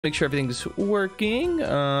Make sure everything's working.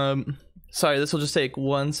 Sorry, this will just take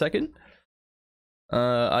 1 second.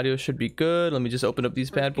 Audio should be good. Let me just open up these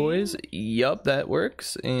bad boys. Yup, that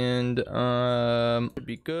works. And should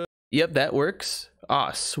be good. Yep, that works.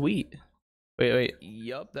 Ah, sweet. Wait.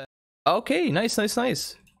 Yup, that. Okay, nice. All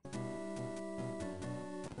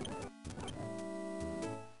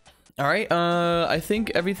right. I think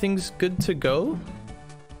everything's good to go.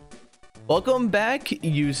 Welcome back,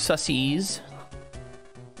 you sussies.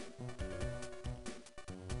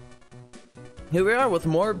 Here we are with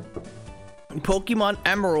more Pokemon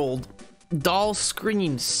Emerald doll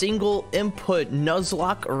screen single input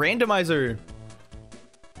Nuzlocke randomizer,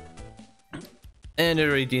 and it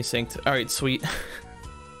already desynced. All right, sweet.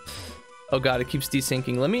 Oh god, it keeps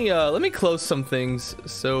desyncing. Let me close some things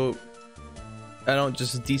so I don't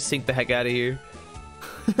just desync the heck out of here.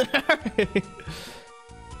 Right.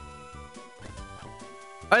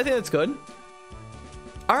 I think that's good.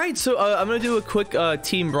 All right, so I'm gonna do a quick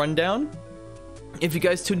team rundown. If you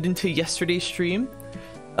guys tuned into yesterday's stream,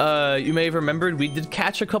 you may have remembered we did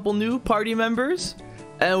catch a couple new party members,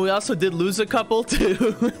 and we also did lose a couple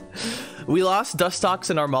too. We lost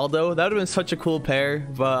Dustox and Armaldo. That would have been such a cool pair,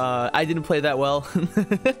 but I didn't play that well.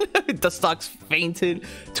 Dustox fainted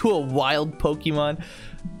to a wild Pokemon.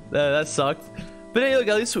 That sucked. But hey, look,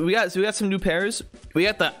 at least we got some new pairs. We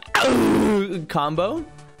got the combo.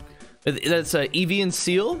 That's Eevee and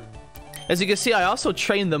Seal. As you can see, I also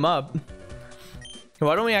trained them up.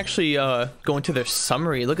 Why don't we actually go into their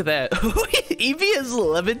summary? Look at that. Eevee has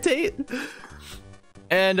Levitate.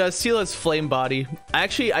 And Seal has Flame Body. I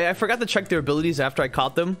forgot to check their abilities after I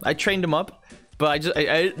caught them. I trained them up, but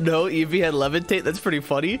I didn't know Eevee had Levitate. That's pretty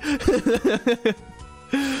funny.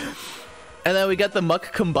 And then we got the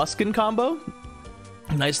Muck Combuskin combo.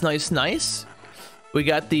 Nice. We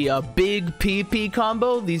got the Big PP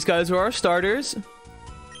combo. These guys are our starters.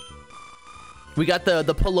 We got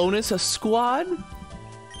the Polonus squad.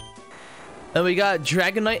 And we got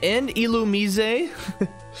Dragonite and Illumise.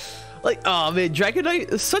 Like, oh man,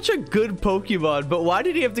 Dragonite is such a good Pokemon, but why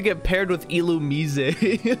did he have to get paired with Illumise?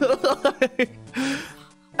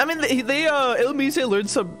 I mean, Illumise learned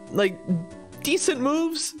some, like, decent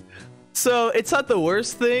moves, so it's not the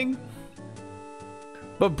worst thing.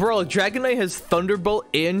 But bro, Dragonite has Thunderbolt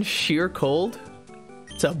and Sheer Cold.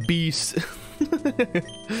 It's a beast.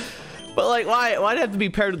 But like, why'd it have to be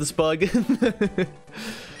paired with this bug?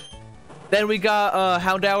 Then we got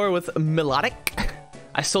Houndour with Melodic.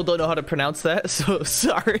 I still don't know how to pronounce that, so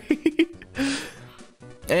sorry.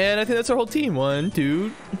 And I think that's our whole team. 1, 2,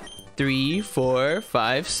 3, 4,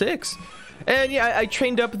 5, 6. And yeah, I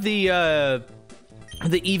trained up the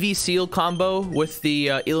Eevee Seal combo with the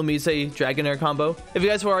Illumise Dragonair combo. If you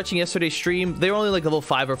guys were watching yesterday's stream, they were only like level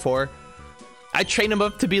 5 or 4. I trained them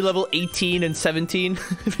up to be level 18 and 17.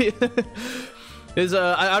 Is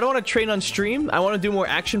I don't want to train on stream. I want to do more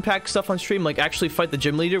action-packed stuff on stream, like actually fight the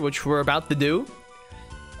gym leader, which we're about to do.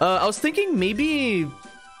 I was thinking maybe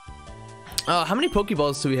how many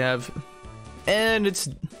Pokeballs do we have? And it's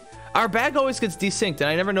our bag always gets desynced, and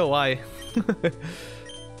I never know why.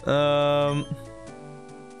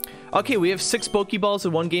 Okay, we have 6 Pokeballs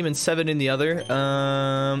in one game and 7 in the other.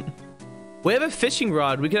 We have a fishing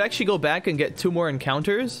rod. We could actually go back and get 2 more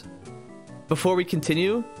encounters before we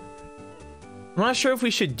continue. I'm not sure if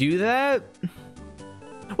we should do that.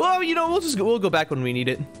 Well, you know, we'll go back when we need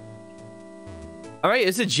it. All right,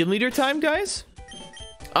 is it gym leader time, guys?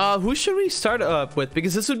 Who should we start up with?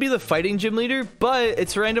 Because this would be the fighting gym leader, but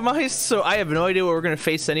it's randomized, so I have no idea what we're gonna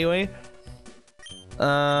face anyway.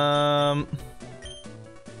 Yeah,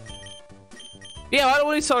 why don't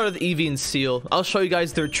we start with Eevee and Seal? I'll show you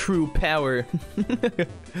guys their true power.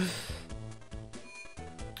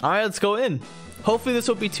 All right, let's go in. Hopefully this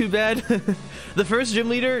won't be too bad. The first gym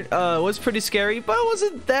leader was pretty scary, but it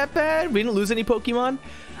wasn't that bad. We didn't lose any Pokemon.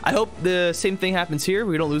 I hope the same thing happens here.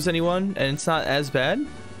 We don't lose anyone, and it's not as bad.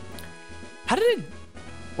 How did it...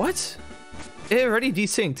 What? It already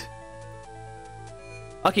desynced.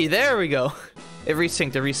 Okay, there we go. It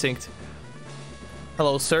resynced.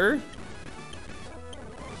 Hello, sir.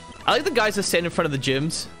 I like the guys that stand in front of the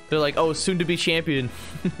gyms. They're like, oh, soon to be champion.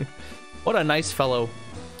 What a nice fellow.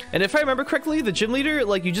 And if I remember correctly, the gym leader,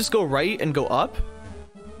 like, you just go right and go up.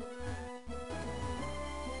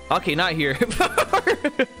 Okay, not here.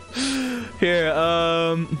 Here,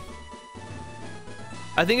 I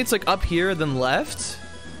think it's like up here, then left.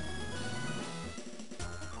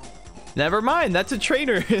 Never mind, that's a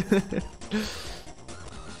trainer.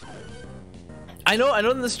 I know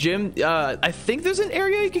in this gym, I think there's an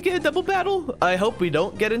area you could get a double battle. I hope we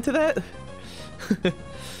don't get into that.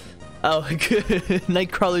 Oh, good.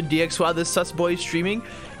 Nightcrawler DX, wow, this sus boy is streaming.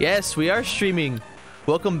 Yes, we are streaming.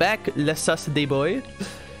 Welcome back, Le Saturday boy.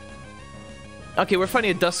 Okay, we're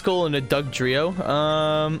finding a Duskull and a Dugtrio.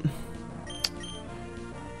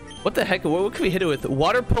 What the heck? What can we hit it with?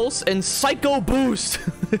 Water Pulse and Psycho Boost.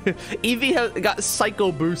 Eevee has got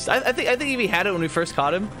Psycho Boost. I think Eevee had it when we first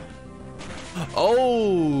caught him.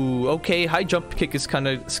 Oh, okay. High jump kick is kind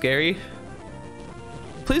of scary.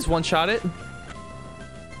 Please one-shot it.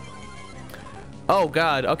 Oh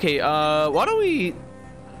god. Okay. Why don't we?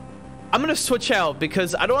 I'm gonna switch out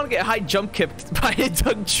because I don't want to get high jump kicked by a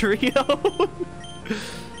Dugtrio.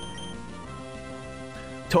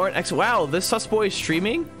 Torrent X. Wow, this sus boy is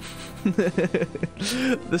streaming.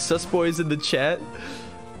 The sus boy is in the chat.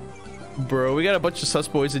 Bro, we got a bunch of sus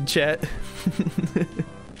boys in chat.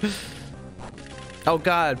 Oh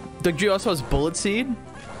god, Dugtrio also has Bullet Seed.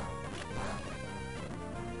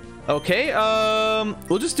 Okay,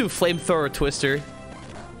 we'll just do Flamethrower Twister.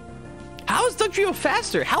 How is Dugtrio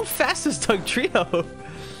faster? How fast is Dugtrio?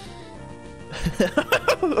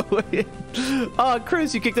 Wait. Oh,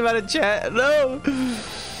 Chris, you kicked him out of chat. No.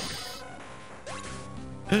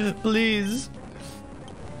 Please.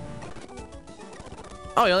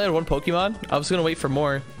 Oh, you only had one Pokemon? I was gonna wait for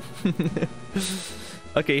more.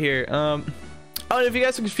 Okay, here. Oh, and if you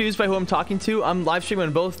guys are confused by who I'm talking to, I'm live streaming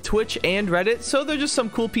on both Twitch and Reddit, so they're just some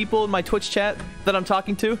cool people in my Twitch chat that I'm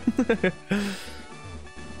talking to.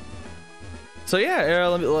 So yeah,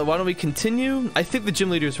 why don't we continue? I think the gym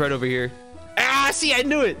leader is right over here. Ah, see, I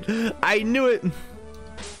knew it. I knew it.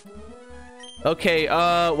 Okay,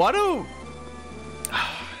 why don't...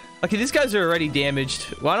 Okay, these guys are already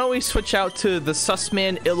damaged. Why don't we switch out to the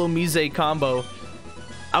Sussman Illumise combo?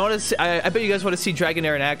 I want to see... I bet you guys want to see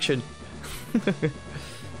Dragonair in action. Need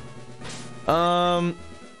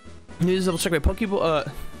to double check my Pokeball.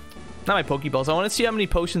 Not my Pokeballs. I want to see how many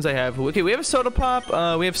potions I have. Okay, we have a Soda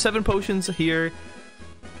Pop. We have 7 potions here.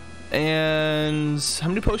 And how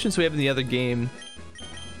many potions do we have in the other game?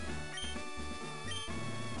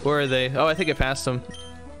 Where are they? Oh, I think I passed them.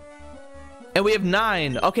 And we have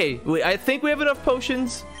 9. Okay, I think we have enough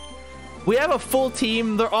potions. We have a full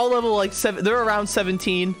team. They're all level like 7. They're around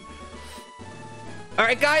 17. All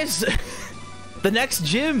right, guys. The next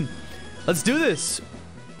gym. Let's do this.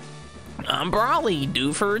 I'm Brawly,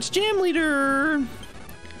 Dewford's gym leader.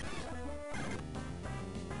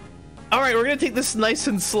 All right, we're gonna take this nice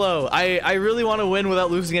and slow. I really want to win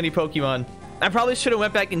without losing any Pokemon. I probably should have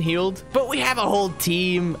went back and healed, but we have a whole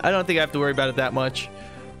team. I don't think I have to worry about it that much.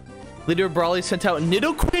 Leader Brawly sent out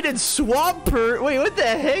Nidoqueen and Swampert. Wait, what the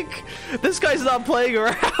heck? This guy's not playing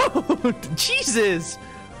around. Jesus.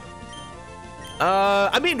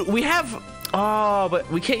 I mean, we have... Oh, but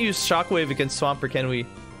we can't use Shockwave against Swampert, can we?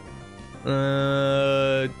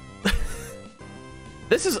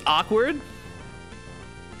 This is awkward.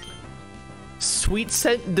 Sweet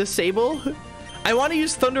Scent Disable. I want to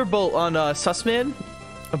use Thunderbolt on Sussman,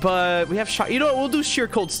 but we have Shock. You know what? We'll do Sheer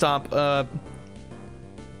Cold Stomp. Oh,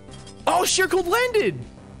 Sheer Cold landed.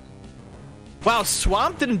 Wow,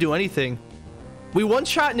 Swamp didn't do anything. We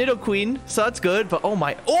one-shot Nidoqueen, so that's good. But oh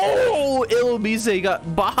my, oh, Illumise got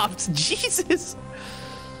bopped. Jesus.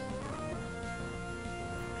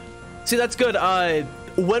 See, that's good.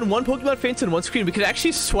 When one Pokemon faints in one screen, we can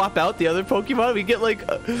actually swap out the other Pokemon. We get like,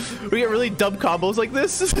 we get really dumb combos like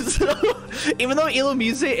this. So, even though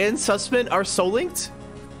Illumise and Sussman are soul linked,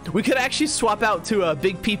 we could actually swap out to a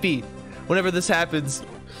Big PP whenever this happens.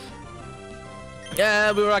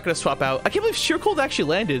 Yeah, we were not gonna swap out. I can't believe Sheer Cold actually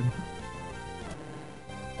landed.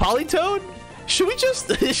 Politoed? Should we just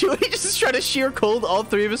try to Sheer Cold all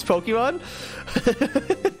 3 of his Pokemon?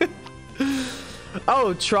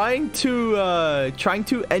 Oh, trying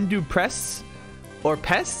to undo Press or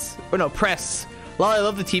Pests? Or no, Press. Lol, I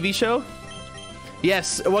love the TV show.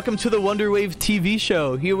 Yes, welcome to the Wonder Wave TV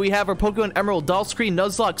show. Here we have our Pokemon Emerald, Doll Screen,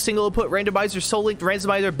 Nuzlocke, Single Input, Randomizer, Soul Link,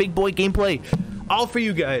 Randomizer, Big Boy gameplay. All for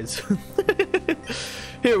you guys.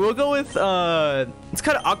 Here, we'll go with, it's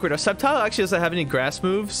kind of awkward. Our Sceptile actually doesn't have any grass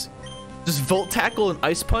moves. Just Volt Tackle and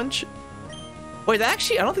Ice Punch. Wait,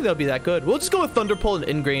 actually, I don't think that would be that good. We'll just go with Thunderpull and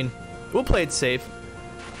Ingrain. We'll play it safe.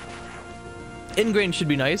 Ingrain should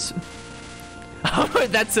be nice.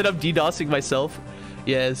 That's it, I'm DDoSing myself.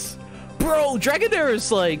 Yes. Bro, Dragonair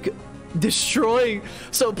is like destroying.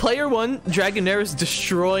 So player 1, Dragonair is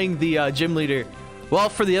destroying the gym leader. Well,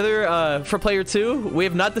 for the other, for player 2, we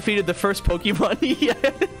have not defeated the first Pokemon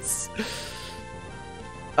yet.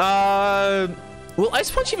 Will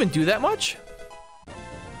Ice Punch even do that much?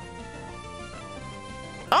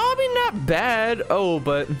 Oh, I mean, not bad. Oh,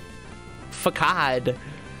 but Facade.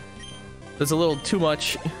 There's a little too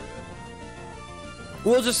much.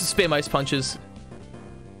 We'll just spam Ice Punches.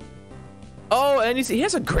 Oh, and he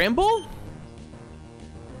has a Gramble?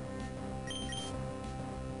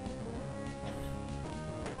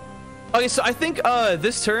 Okay, so I think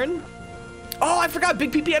this turn... Oh, I forgot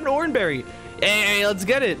Big PP had an Oranberry. Hey, let's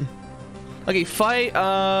get it. Okay, fight.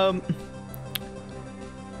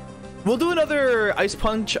 We'll do another Ice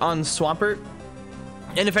Punch on Swampert.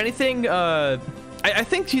 And if anything, I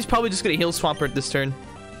think he's probably just going to heal Swampert this turn.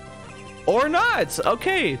 Or not.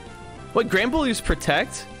 Okay. Wait, Gramble used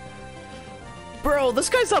Protect? Bro, this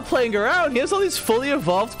guy's not playing around. He has all these fully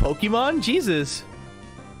evolved Pokemon. Jesus.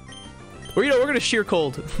 Or, you know, we're going to Sheer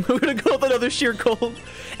Cold. We're going to go with another Sheer Cold.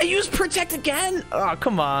 And use Protect again? Oh,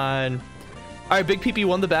 come on. All right, Big PP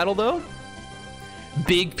won the battle, though.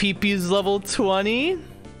 Big PP's level 20.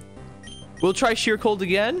 We'll try Sheer Cold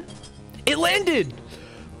again. It landed.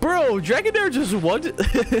 Bro, Dragonair just won.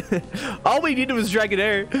 All we needed was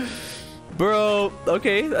Dragonair. Bro,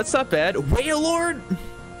 okay, that's not bad. Wailord.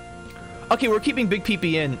 Okay, we're keeping Big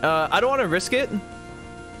PP in. I don't want to risk it.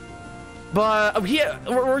 But yeah,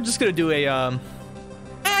 we're just gonna do a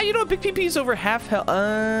you know what, Big PP's over half health.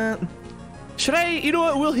 Should I, you know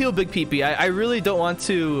what, we'll heal Big PP. I really don't want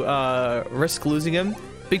to risk losing him.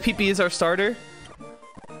 Big PP is our starter.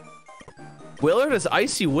 Wailord has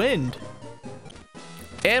Icy Wind.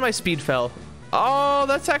 And my speed fell. Oh,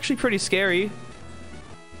 that's actually pretty scary.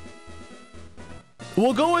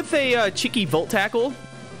 We'll go with a cheeky Volt Tackle.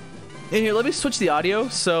 And here, let me switch the audio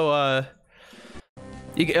so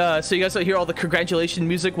you guys don't hear all the congratulation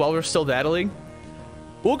music while we're still battling.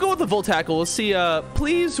 We'll go with the Volt Tackle. We'll see.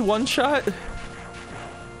 Please one shot.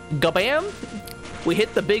 Gabam! We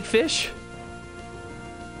hit the big fish.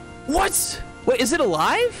 What? Wait, is it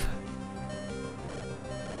alive?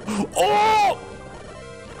 Oh!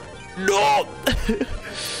 No!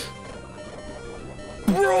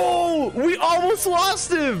 Bro, we almost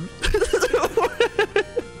lost him.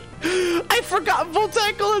 I forgot Volt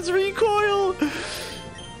Tackle has recoil.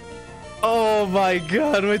 Oh my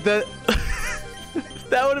god, wait, that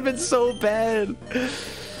that would have been so bad.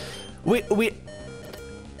 Wait,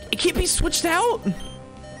 it can't be switched out.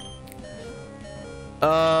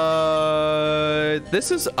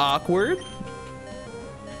 This is awkward.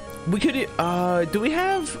 We could do we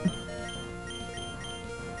have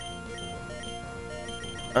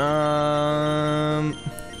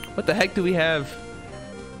what the heck do we have?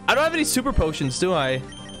 I don't have any super potions, do I?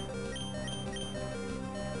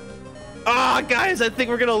 Ah, guys, I think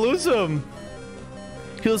we're gonna lose him.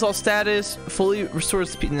 Heals all status, fully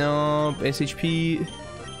restores speed. No, base HP.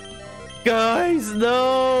 Guys,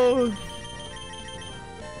 no.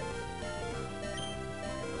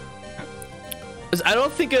 I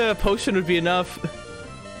don't think a potion would be enough.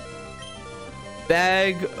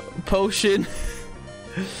 Bag, potion.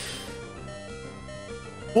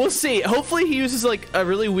 We'll see. Hopefully he uses like a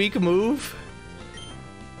really weak move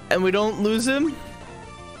and we don't lose him.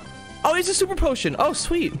 Oh, he's a super potion. Oh,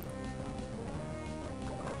 sweet.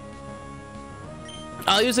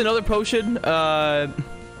 I'll use another potion. Because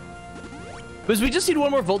we just need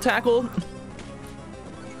one more Volt Tackle.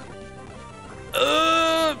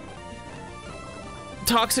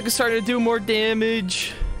 Toxic is starting to do more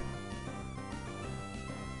damage.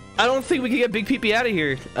 I don't think we can get Big PP out of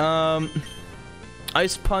here.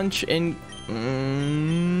 Ice Punch and...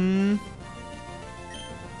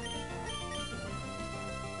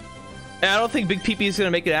 I don't think Big PP is going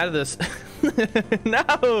to make it out of this.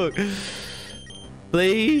 No!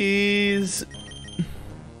 Please.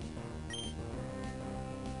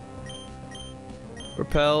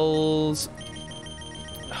 Repels.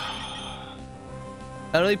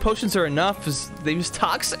 I don't think potions are enough because they use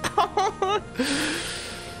Toxic.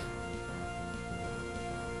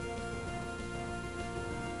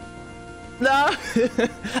 No.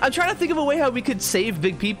 I'm trying to think of a way how we could save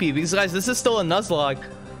Big PP because, guys, this is still a Nuzlocke.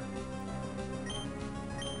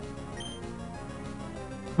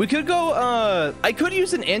 We could go, I could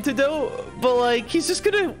use an antidote, but like, he's just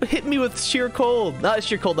gonna hit me with Sheer Cold. Not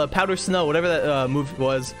Sheer Cold, Powder Snow, whatever that move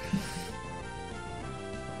was.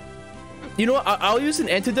 You know what, I'll use an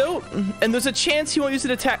antidote, and there's a chance he won't use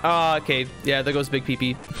an attack. Ah, okay, yeah, there goes Big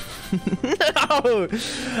PP. No.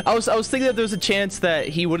 I was thinking that there's a chance that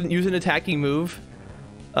he wouldn't use an attacking move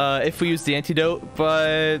if we use the antidote,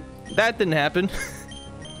 but that didn't happen.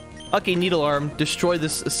 Okay, Needle Arm, destroy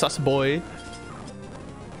this sus boy.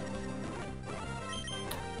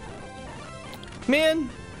 Man,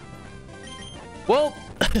 well,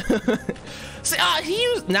 see,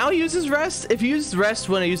 now he uses rest. If he used rest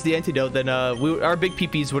when I used the antidote, then our Big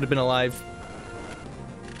PPs would have been alive.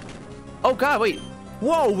 Oh god, wait,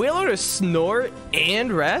 whoa, Wailord is snore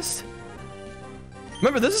and rest.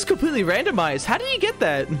 Remember, this is completely randomized. How did he get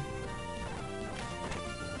that?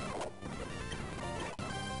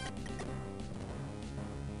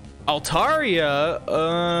 Altaria.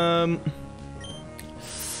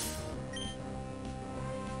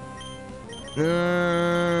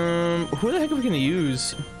 Who the heck are we gonna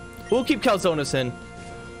use? We'll keep Calzones in.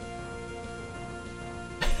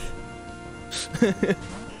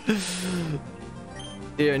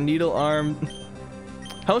 Yeah, needle arm.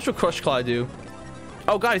 How much will Crush Claw do?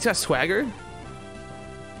 Oh god, he's got swagger.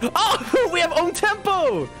 Oh, we have own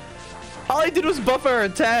tempo. All I did was buff our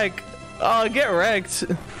attack. Oh, get wrecked.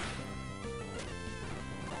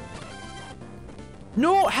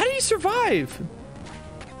 No, how did he survive?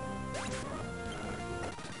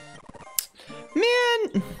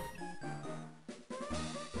 Man.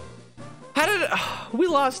 How did we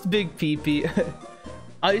lost Big Peepee?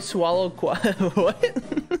 I swallow what?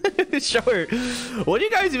 Sure. What are you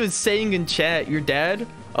guys even saying in chat? Your dad?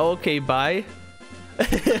 Oh, okay, bye.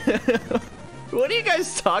 What are you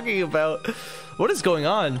guys talking about? What is going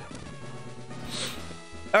on?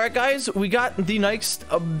 All right, guys, we got the next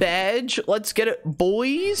badge. Let's get it,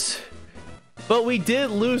 boys. But we did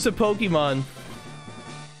lose a Pokemon.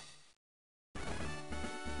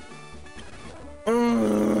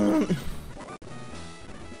 All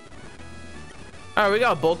right, we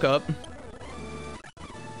got bulk up.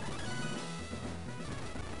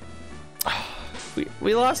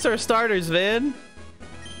 We lost our starters, man.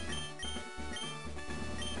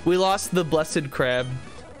 We lost the blessed crab.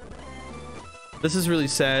 This is really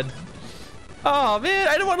sad. Oh man,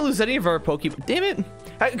 I don't want to lose any of our Pokemon. Damn it.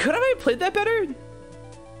 Could I have played that better?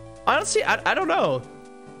 Honestly, I don't know.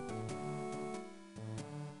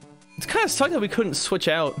 It's kind of sucked that we couldn't switch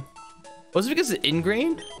out. Was it because of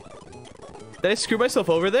ingrain? Did I screw myself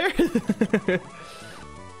over there?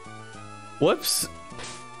 Whoops.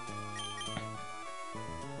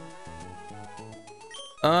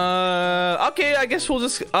 Okay, I guess we'll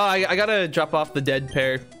just... I gotta drop off the dead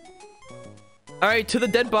pair. Alright, to the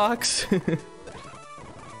dead box.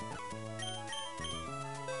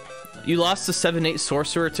 You lost the 7-8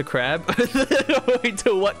 sorcerer to crab? Wait,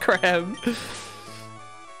 to what crab?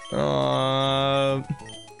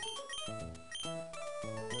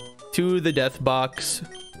 To the death box.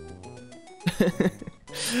 Look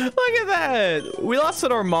at that! We lost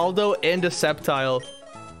an Armaldo and a Sceptile.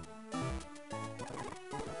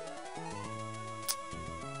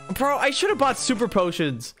 Bro, I should have bought super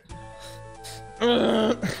potions.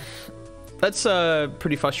 That's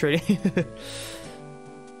pretty frustrating.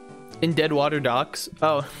 In dead water docks.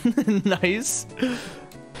 Oh, nice.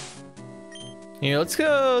 Yeah, let's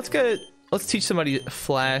teach somebody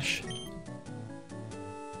Flash.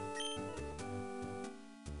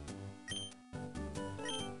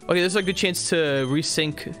 Okay, there's a good chance to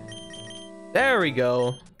resync. There we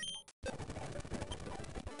go.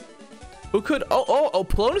 Who could... Oh,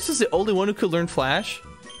 Polonus is the only one who could learn Flash.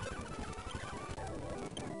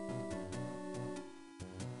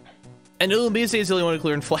 And Ulumize is the only one who could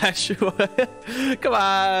learn Flash. Come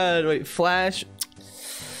on, wait, Flash.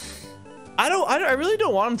 I really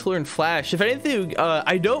don't want him to learn Flash. If anything,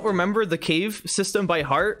 I don't remember the cave system by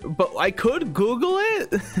heart, but I could Google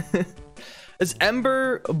it. It's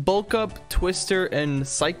Ember, Bulk Up, Twister, and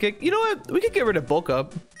Psychic. You know what? We could get rid of Bulk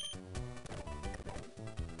Up.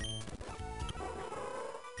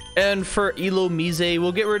 And for Ulumize,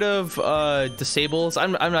 we'll get rid of Disables.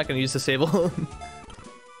 I'm not gonna use Disable.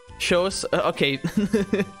 Show us. Okay.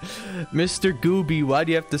 Mr. Gooby, why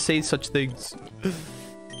do you have to say such things?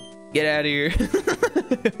 Get out of here.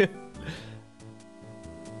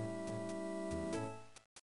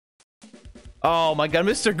 Oh my god,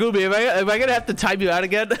 Mr. Gooby, am I gonna have to time you out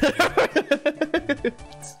again?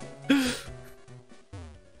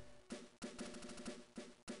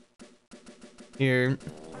 Here.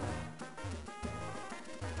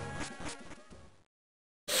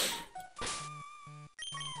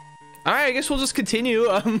 All right, I guess we'll just continue.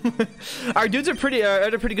 Our dudes are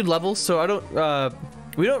at a pretty good level, so I don't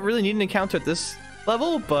we don't really need an encounter at this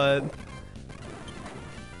level, but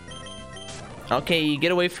okay,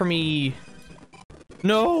 get away from me.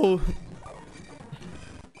 No,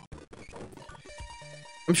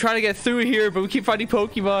 I'm trying to get through here, but we keep finding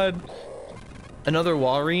Pokemon. Another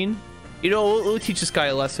Walrein. You know, we'll teach this guy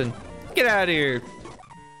a lesson. Get out of here.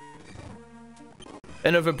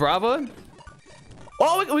 And a Vibrava.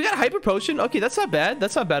 Oh, we got a Hyper Potion. Okay, that's not bad.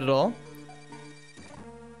 That's not bad at all.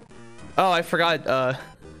 Oh, I forgot.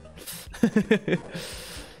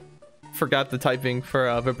 Forgot the typing for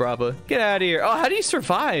Vibrava. Get out of here. Oh, how do you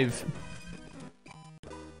survive?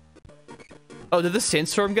 Oh, did the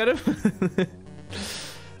Sandstorm get him?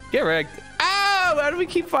 Get wrecked. Ow! How do we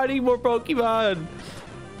keep finding more Pokemon?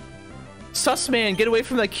 Sussman, get away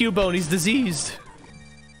from that Cubone. He's diseased.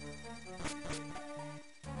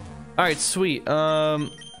 All right, sweet.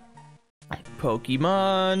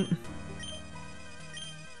 Pokemon.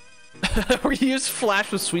 We're gonna use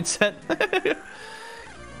Flash with Sweet Scent.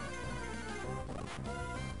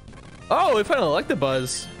 Oh, we finally like the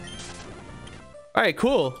buzz. All right,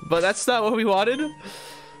 cool. But that's not what we wanted.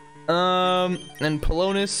 And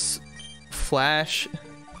Polonus, Flash.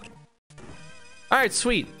 All right,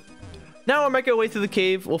 sweet. Now we'll make our way through the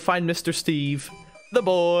cave. We'll find Mr. Steve, the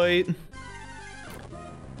boy.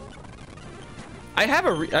 I have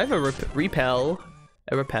a repel.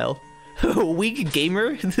 A repel. Weak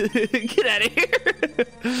gamer. Get out of here.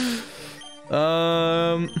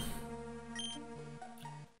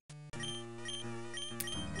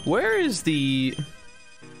 Where is the...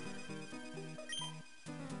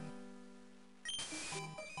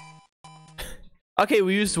 Okay,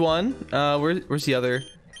 we used one. Where's the other?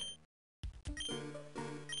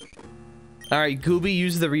 All right, Gooby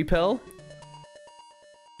used the repel.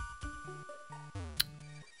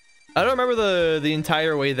 I don't remember the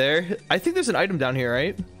entire way there. I think there's an item down here,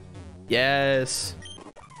 right? Yes.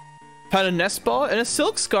 Found a nest ball and a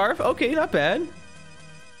silk scarf. Okay, not bad.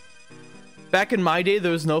 Back in my day,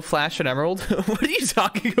 there was no Flash and Emerald. What are you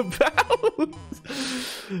talking about?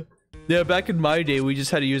 Yeah, back in my day, we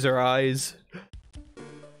just had to use our eyes.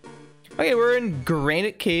 Okay, we're in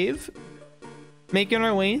Granite Cave. Making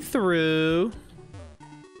our way through.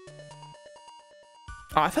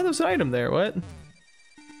 Oh, I thought there was an item there. What?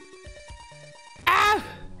 Ah!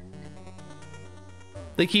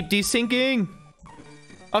 They keep desyncing.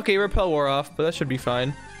 Okay, repel wore off, but that should be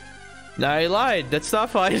fine. No, I lied. That's not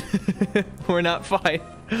fine. We're not fine.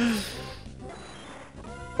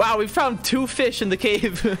 Wow, we found 2 fish in the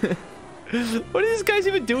cave. What are these guys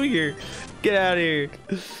even doing here? Get out of here.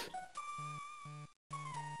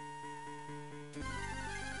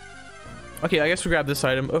 Okay, I guess we grab this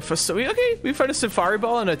item. Okay, we found a Safari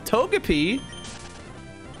Ball and a Togepi.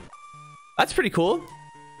 That's pretty cool.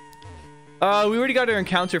 We already got our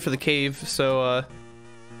encounter for the cave, so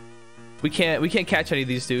we can't catch any of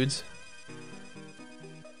these dudes.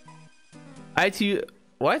 I had to...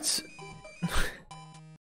 What?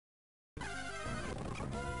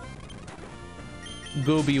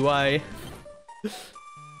 Gooby, why?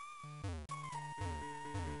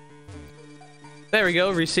 There we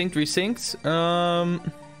go. Resynced.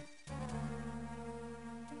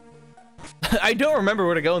 I don't remember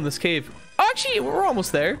where to go in this cave. Oh, actually, we're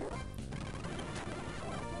almost there.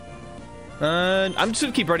 I'm just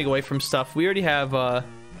gonna keep running away from stuff. We already have, our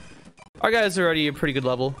guys are already a pretty good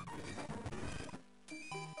level.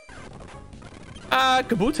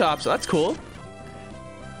 Kabutops. That's cool.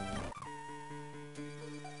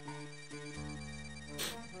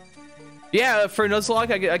 Yeah, for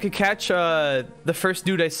Nuzlocke, I could catch the first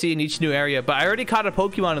dude I see in each new area, but I already caught a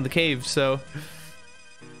Pokemon in the cave, so...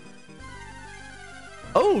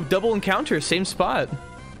 Oh, double encounter, same spot.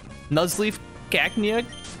 Nuzleaf, Cacnea,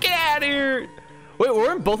 get out of here! Wait,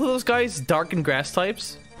 weren't both of those guys dark and grass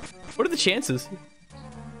types? What are the chances?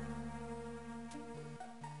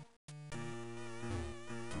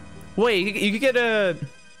 Wait, you could get a...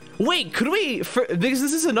 Wait, could we... Because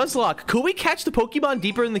this is a Nuzlocke, could we catch the Pokemon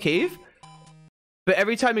deeper in the cave? But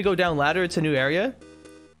every time you go down ladder, it's a new area?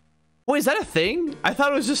 Wait, is that a thing? I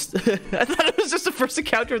thought it was just... I thought it was just the first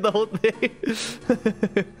encounter of the whole thing.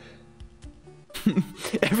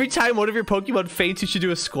 Every time one of your Pokemon faints, you should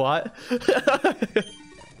do a squat.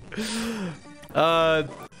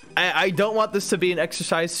 I don't want this to be an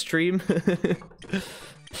exercise stream.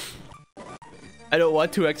 I don't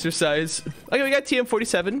want to exercise. Okay, we got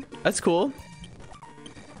TM47. That's cool.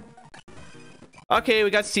 Okay,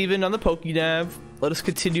 we got Steven on the Pokénav. Let us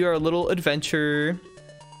continue our little adventure.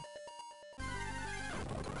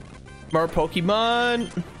 More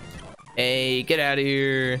Pokemon. Hey, get out of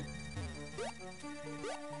here.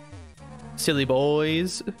 Silly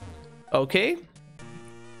boys. Okay. And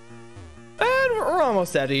we're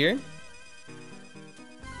almost out of here.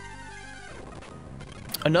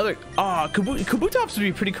 Another... Ah, Kabutops would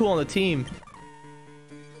be pretty cool on the team.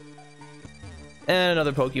 And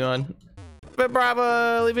another Pokemon. But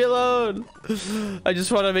Brava, leave me alone. I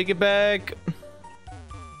just want to make it back.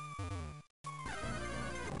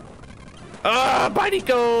 Ah, bye,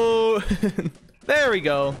 Nico. There we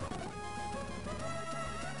go.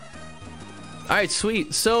 All right,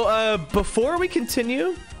 sweet. So before we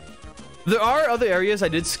continue, there are other areas I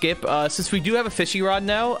did skip. Since we do have a fishing rod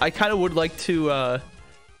now, I kind of would like to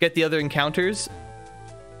get the other encounters.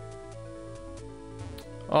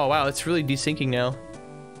 Oh wow, it's really desyncing now.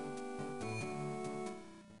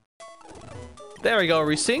 There we go,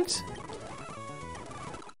 resynced.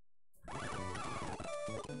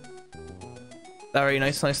 All right,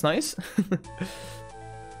 nice, nice, nice.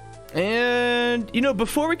 And, you know,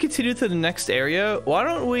 before we continue to the next area, why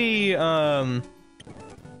don't we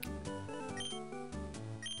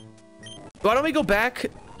go back,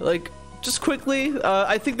 like, just quickly?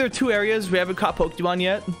 I think there are 2 areas we haven't caught Pokemon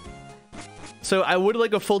yet. So I would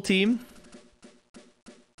like a full team.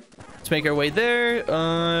 Let's make our way there.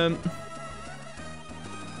 And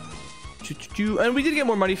we did get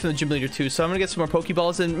more money from the gym leader too, so I'm gonna get some more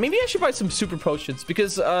Pokeballs, and maybe I should buy some super potions,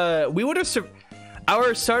 because we would have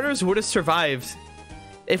our starters would have survived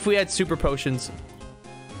if we had super potions.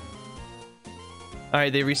 All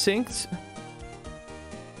right, they resynced.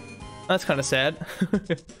 That's kind of sad.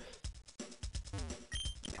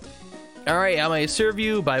 All right, how may I serve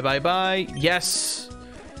you? Bye, bye, bye. Yes.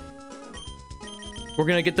 We're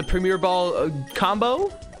gonna get the Premier Ball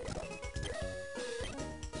combo.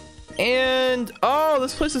 And, oh,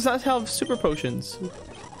 this place does not have super potions.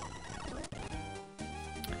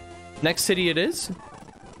 Next city it is.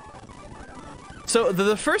 So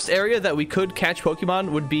the first area that we could catch Pokemon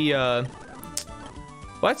would be,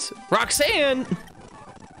 what? Roxanne!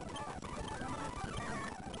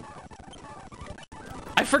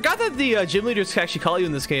 I forgot that the gym leaders can actually call you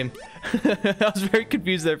in this game. I was very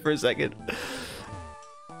confused there for a second.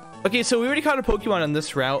 Okay, so we already caught a Pokemon on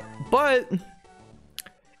this route, but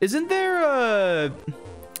isn't there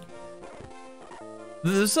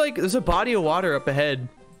there's a body of water up ahead.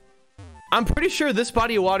 I'm pretty sure this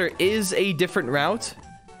body of water is a different route.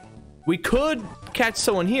 We could catch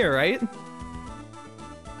someone here, right?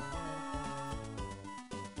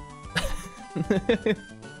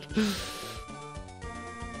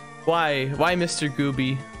 Why, Mr.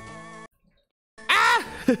 Gooby? Ah!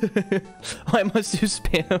 I must do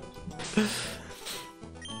spam.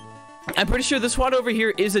 I'm pretty sure this one over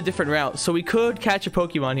here is a different route, so we could catch a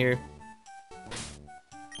Pokemon here.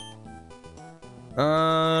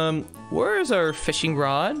 Where is our fishing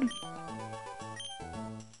rod?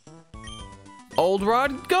 Old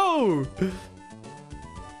rod, go!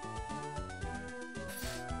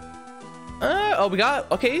 Oh, we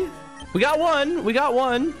got, okay. We got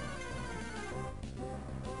one.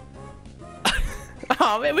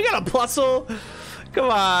 Oh, man, we got a Plusle. Come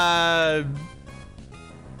on.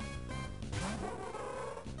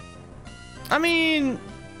 I mean,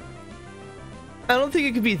 I don't think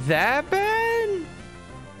it could be that bad.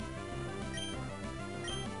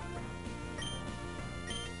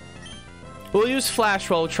 We'll use Flash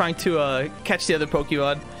while we're trying to catch the other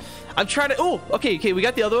Pokemon. I'm trying to... Oh, okay, we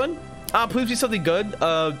got the other one. Please be something good.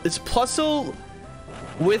 It's Plusle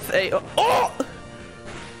with a... Oh!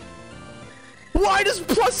 Why does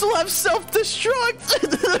Plusle have self-destruct?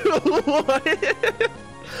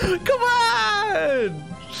 Come on!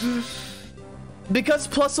 Because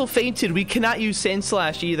Plusle fainted, we cannot use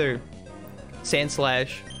Sandslash either.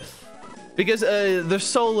 Sandslash. Because they're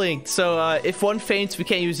soul linked, so if one faints, we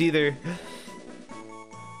can't use either.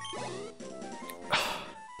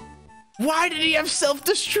 Why did he have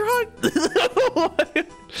self-destruct?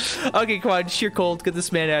 Okay, come on, sheer cold. Get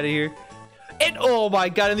this man out of here. And oh my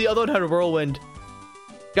god, and the other one had a whirlwind.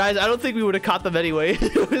 Guys, I don't think we would have caught them anyway.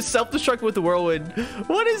 It was self-destruct with the whirlwind.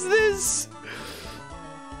 What is this?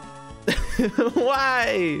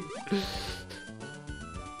 Why?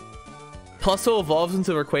 Plusle evolves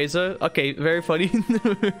into Rayquaza. Okay, very funny.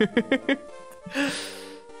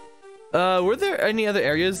 Were there any other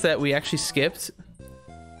areas that we actually skipped?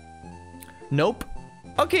 Nope.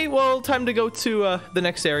 Okay, well, time to go to the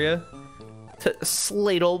next area. To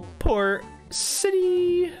Sladleport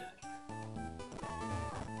City.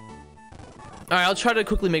 Alright, I'll try to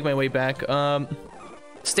quickly make my way back.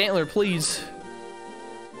 Stantler, please.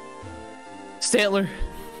 Stantler.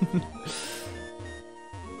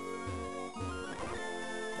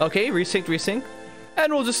 Okay, resync.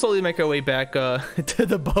 And we'll just slowly make our way back to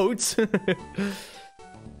the boats. We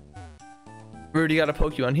already got a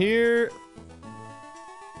Pokemon here.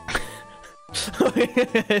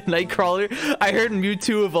 Nightcrawler. I heard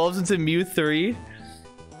Mewtwo evolves into Mew 3.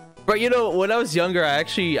 But you know, when I was younger,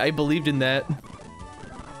 I believed in that.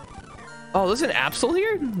 Oh, there's an Absol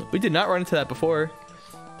here? We did not run into that before.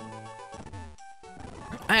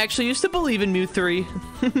 I actually used to believe in Mew 3.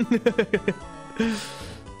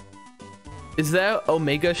 Is that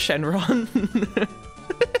Omega Shenron?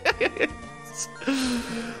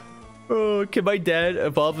 Oh, can my dad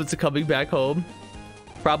evolve into coming back home?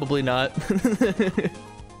 Probably not.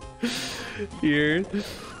 Here.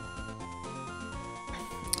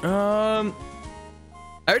 I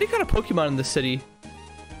already got a Pokemon in the city.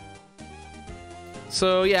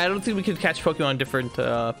 So yeah, I don't think we can catch Pokemon in different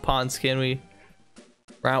ponds, can we?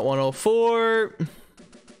 Route 104.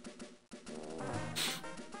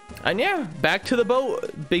 And yeah, back to the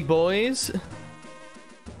boat, big boys.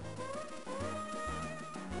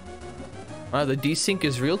 Wow, the desync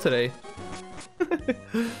is real today.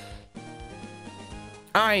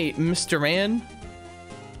 Alright, Mr. Man.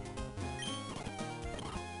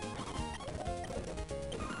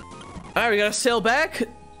 Alright, we gotta sail back.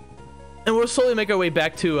 And we'll slowly make our way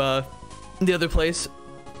back to the other place.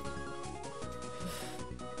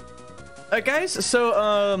 Alright guys, so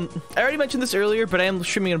I already mentioned this earlier, but I am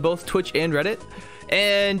streaming on both Twitch and Reddit.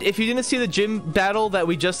 And if you didn't see the gym battle that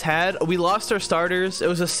we just had, we lost our starters. It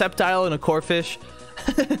was a Sceptile and a Corefish.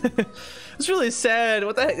 It's really sad.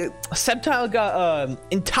 What the heck? Sceptile got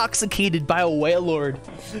intoxicated by a Wailord.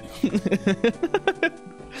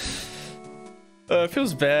 It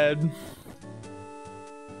feels bad.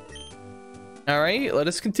 Alright, let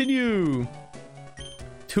us continue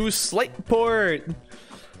to Slightport.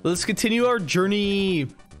 Let's continue our journey.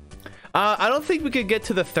 I don't think we could get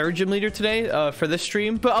to the 3rd gym leader today for this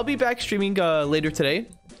stream, but I'll be back streaming later today.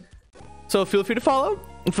 So feel free to follow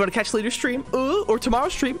if you want to catch later stream, or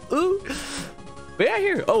tomorrow's stream. But yeah,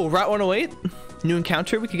 here. Oh, Route 108. New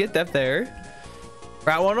encounter. We could get that there.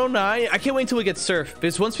 Route 109. I can't wait until we get Surf,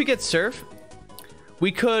 because once we get Surf,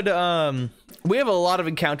 we could, we have a lot of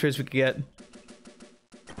encounters we could get.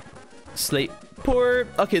 Slightport.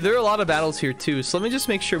 Okay, there are a lot of battles here too, so let me just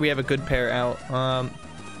make sure we have a good pair out.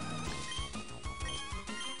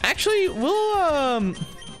 Actually, we'll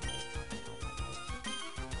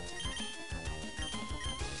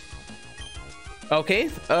okay,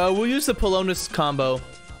 we'll use the Polonus combo.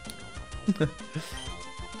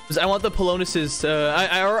 I want the Polonus's.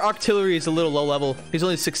 Our artillery is a little low level. He's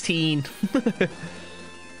only 16.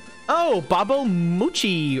 Oh, Babo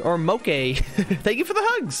Muchi or Moke. Thank you for the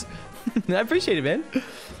hugs. I appreciate it, man.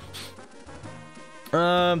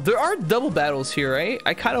 There are double battles here, right?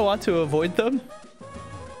 I kind of want to avoid them.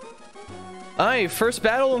 Alright, first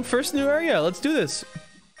battle and first new area. Let's do this.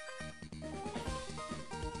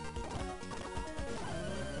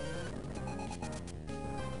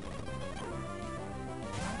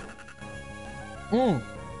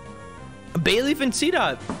 Bayleaf and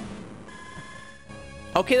Seedot.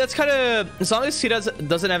 Okay, that's kind of... As long as Seedot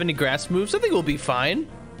doesn't have any grass moves, I think we'll be fine.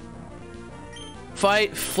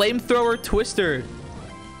 Fight Flamethrower Twister.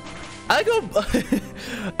 I go...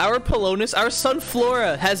 Our Polonus, our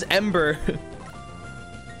Sunflora has Ember.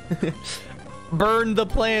 Burn the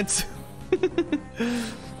plants.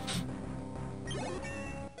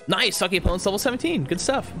 Nice. Okay, opponent's level 17. Good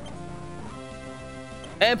stuff.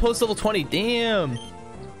 And opponent's level 20. Damn.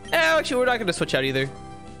 Actually, we're not going to switch out either.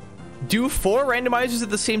 Do 4 randomizers at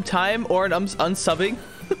the same time or an unsubbing?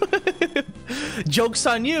 Joke's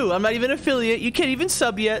on you. I'm not even an affiliate. You can't even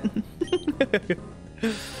sub yet.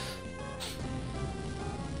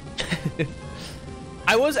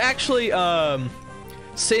 I was actually,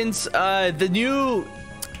 since the new...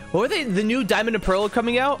 What were they? The new Diamond and Pearl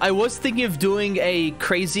coming out? I was thinking of doing a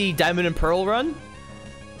crazy Diamond and Pearl run.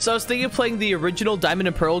 So I was thinking of playing the original Diamond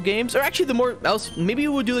and Pearl games. Or actually the more... maybe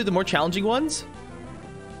we would do like the more challenging ones.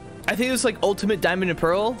 I think it was like Ultimate Diamond and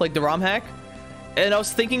Pearl, like the ROM hack. And I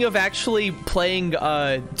was thinking of actually playing 2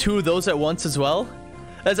 of those at once as well,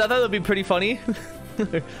 as I thought it would be pretty funny.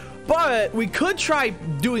 But we could try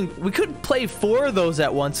doing... We could play 4 of those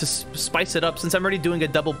at once to spice it up, since I'm already doing a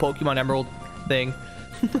double Pokemon Emerald thing.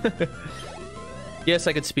 Yes,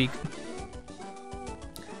 I could speak.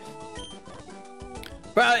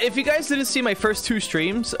 If you guys didn't see my first 2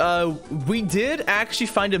 streams, we did actually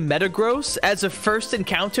find a Metagross as a first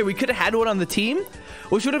encounter. We could have had one on the team,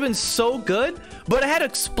 which would have been so good, but it had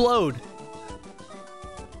Explode.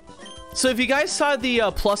 So if you guys saw the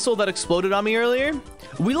Plusle that exploded on me earlier,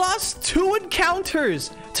 we lost 2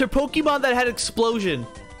 encounters to Pokemon that had Explosion.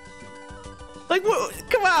 Like,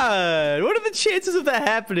 come on. What are the chances of that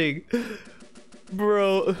happening?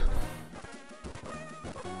 Bro.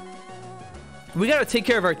 We gotta take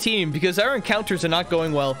care of our team because our encounters are not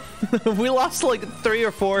going well. We lost like 3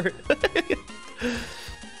 or 4.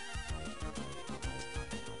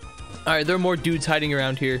 Alright, there are more dudes hiding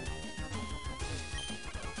around here.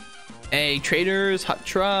 Hey, trainers, Hot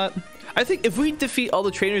Trot. I think if we defeat all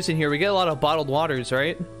the trainers in here, we get a lot of bottled waters,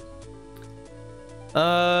 right?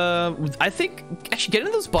 I think actually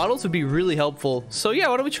getting those bottles would be really helpful. So yeah,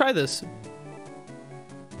 why don't we try this?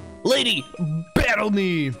 Lady, battle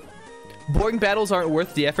me! Boring battles aren't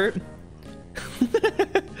worth the effort.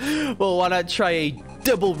 Well, why not try a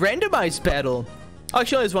double randomized battle? Oh,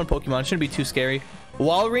 actually, only has 1 Pokemon. Shouldn't be too scary.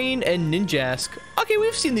 Walrein and Ninjask. Okay,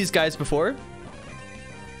 we've seen these guys before.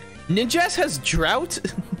 Ninjask has Drought?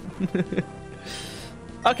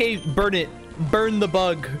 Okay, burn it. Burn the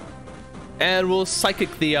bug. And we'll psychic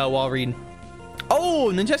the Walrein.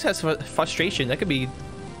 Oh, Ninjas has frustration. That could be...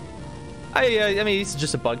 I mean, it's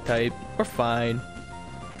just a bug type. We're fine.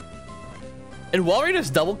 And Walrein has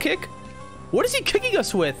double kick? What is he kicking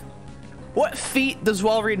us with? What feet does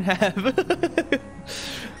Walrein have?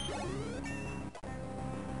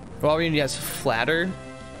 Walrein has flatter.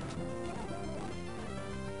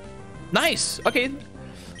 Nice. Okay.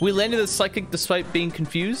 We landed the psychic despite being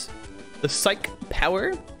confused. The psych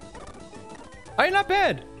power. Alright, not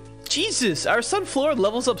bad. Jesus, our Sunflora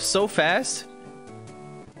levels up so fast.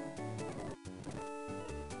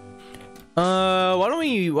 Why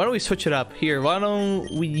don't we switch it up here? Why don't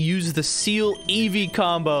we use the Seal Eevee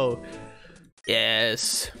combo?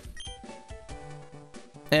 Yes.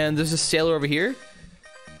 And there's a Sailor over here.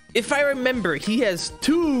 If I remember, he has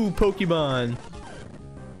 2 Pokemon.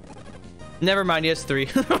 Never mind, he has 3.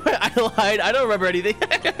 I lied. I don't remember anything.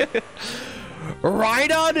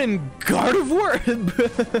 Rhydon and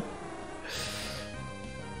Gardevoir.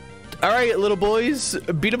 All right, little boys,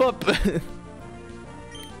 beat him up.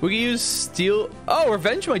 We can use Steel. Oh,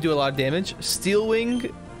 Revenge might do a lot of damage. Steel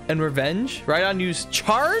Wing and Revenge. Rhydon use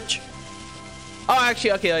Charge. Oh,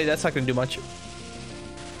 actually, okay, that's not gonna do much.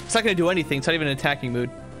 It's not gonna do anything. It's not even in attacking mood.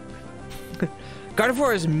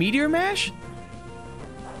 Gardevoir has Meteor Mash.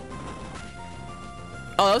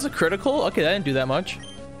 Oh, that was a critical. Okay, that didn't do that much.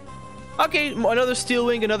 Okay, another Steel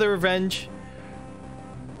Wing, another Revenge.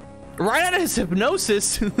 Right out of his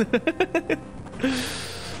Hypnosis.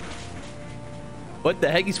 What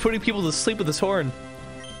the heck? He's putting people to sleep with his horn.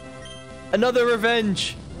 Another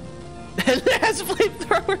Revenge. And it has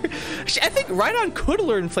Flamethrower. I think Rhydon could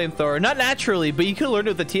learn Flamethrower. Not naturally, but you could learn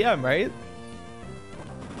it with the TM, right?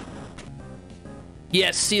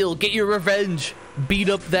 Yes, Seal, get your revenge. Beat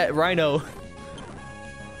up that Rhino.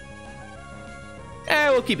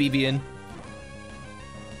 We'll keep Eevee in.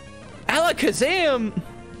 Alakazam!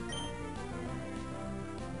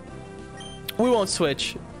 We won't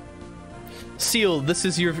switch. Seal, this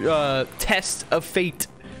is your test of fate.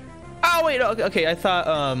 Oh, wait, okay, I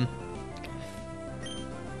thought,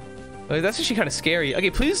 that's actually kind of scary.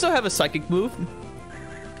 Okay, please don't have a psychic move.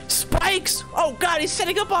 Spikes! Oh, God, he's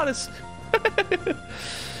setting up on us!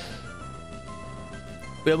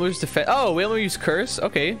 Whalmer's defense. Oh, Whalmer use Curse?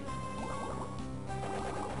 Okay.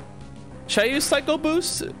 Should I use Psycho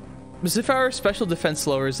Boost? Because if our special defense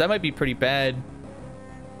lowers, that might be pretty bad.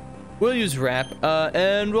 We'll use Wrap.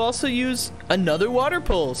 And we'll also use another Water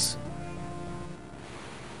Pulse.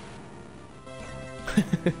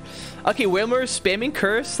 Okay, Whalmer's spamming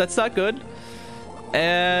Curse. That's not good.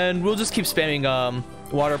 And we'll just keep spamming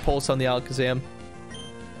Water Pulse on the Alakazam.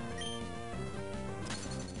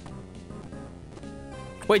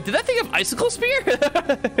 Wait, did that thing have Icicle Spear?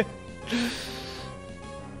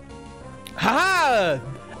 Haha!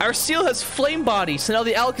 Our Seal has Flame Body, so now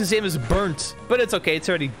the Alakazam is burnt. But it's okay, it's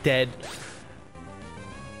already dead.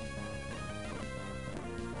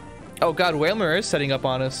 Oh god, Whalmer is setting up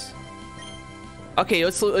on us. Okay,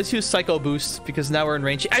 let's use Psycho Boost, because now we're in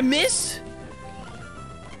range. I miss!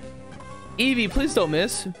 Eevee, please don't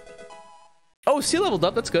miss. Oh, Seal leveled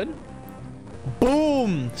up, that's good.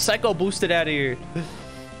 Boom! Psycho boosted out of here.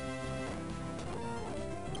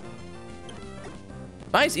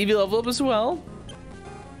 Nice, Eevee level up as well.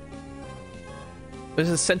 This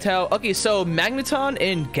is Centaur. Okay, so Magneton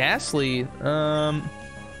and Ghastly.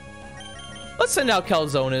 Let's send out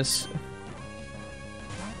Calzones.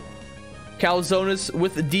 Calzones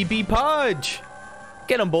with DB Podge.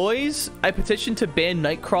 Get him, boys. I petition to ban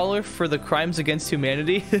Nightcrawler for the crimes against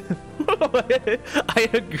humanity. I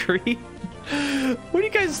agree. What are you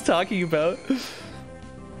guys talking about?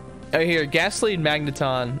 Right here, Ghastly and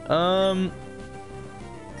Magneton.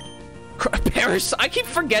 I keep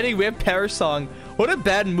forgetting we have Parasong. What a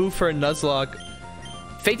bad move for a Nuzlocke.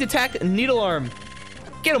 Fake Attack, Needle Arm.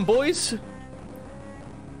 Get him, boys.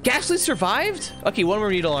 Ghastly survived? Okay, one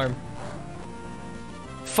more Needle Arm.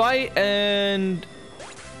 Fight and...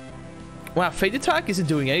 Wow, Fake Attack isn't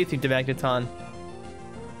doing anything to Magneton.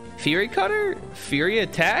 Fury Cutter? Fury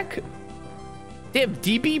Attack? Damn,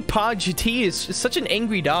 DB Pod GT is such an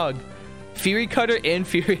angry dog. Fury Cutter and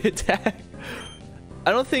Fury Attack.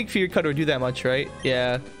 I don't think Fury Cutter would do that much, right?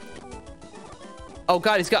 Yeah. Oh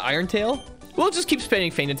god, he's got Iron Tail? We'll just keep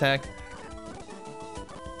spamming Feint Attack.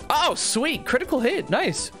 Oh, sweet. Critical hit.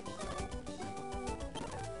 Nice.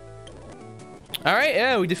 Alright,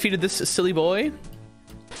 yeah, we defeated this silly boy.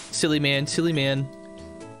 Silly man, silly man.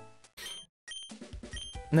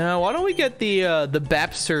 Now, why don't we get the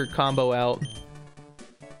Bapster combo out?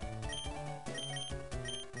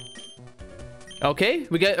 Okay,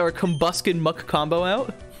 we get our Combuskin Muck combo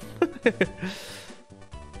out.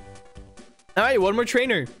 All right, one more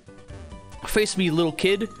trainer. Face me, little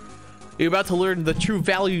kid. You're about to learn the true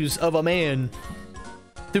values of a man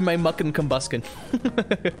through my muck and combustion.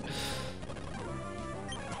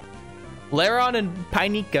 Laron and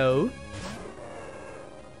Pineco.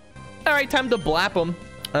 All right, time to blap them.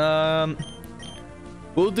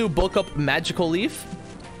 We'll do bulk up Magical Leaf.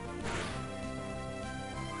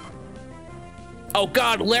 Oh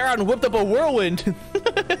God, Laron whipped up a whirlwind.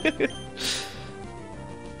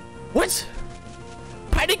 What?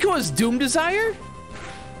 Pineco has Doom Desire?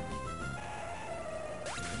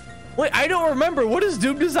 Wait, I don't remember. What does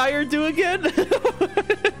Doom Desire do again?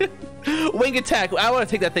 Wing attack. I want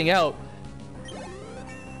to take that thing out.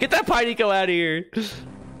 Get that Pineco out of here.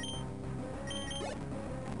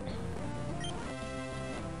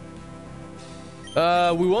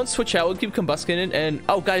 We won't switch out. We'll keep Combuskin and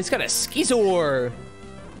oh God, he's got a Skizor.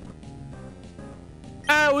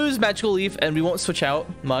 We'll use Magical Leaf and we won't switch out.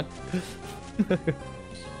 Muck.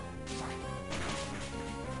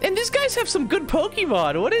 And these guys have some good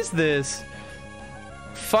Pokemon. What is this?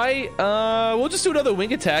 Fight. We'll just do another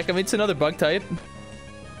Wing attack. I mean, it's another bug type.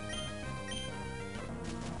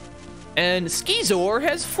 And Skizor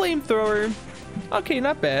has Flamethrower. Okay,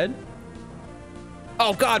 not bad.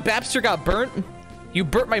 Oh God, Babster got burnt. You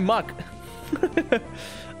burnt my muck.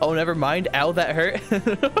 Oh, never mind. Ow, that hurt.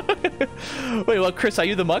 Wait, what, Chris, are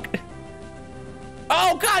you the muck?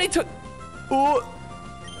 Oh God, he took... Ooh.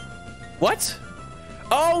 What?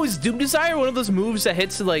 Oh, is Doom Desire one of those moves that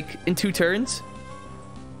hits like in 2 turns?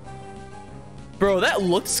 Bro, that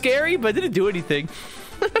looked scary, but didn't do anything.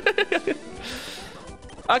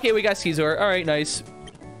 Okay, we got Skizor. All right, nice.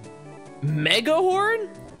 Mega Horn?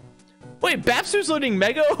 Wait, Babster's learning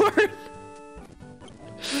Mega Horn?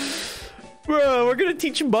 Bro, we're gonna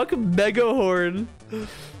teach Muck Mega Horn.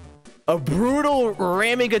 A brutal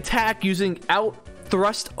ramming attack using out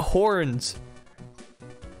thrust horns.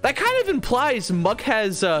 That kind of implies Muck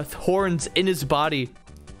has horns in his body.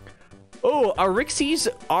 Oh, Arixie's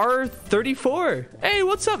R34. Hey,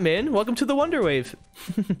 what's up, man? Welcome to the Wonder Wave.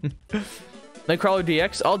 Nightcrawler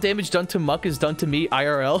DX. All damage done to Muck is done to me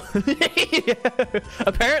IRL. Yeah.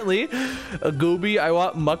 Apparently, a Gooby. I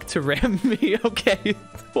want Muck to ram me. Okay,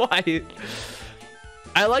 why?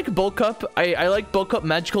 I like Bulk Up. I like Bulk Up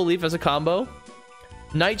Magical Leaf as a combo.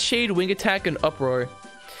 Nightshade, Wing Attack, and Uproar.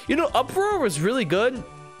 You know, Uproar was really good,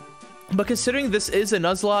 but considering this is a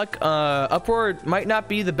Nuzlocke, Uproar might not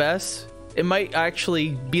be the best. It might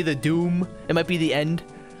actually be the doom. It might be the end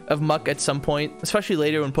of Muck at some point, especially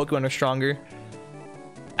later when Pokemon are stronger.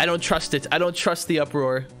 I don't trust it. I don't trust the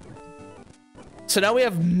Uproar. So now we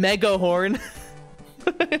have Mega Horn.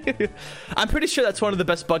 I'm pretty sure that's one of the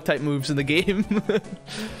best bug type moves in the game.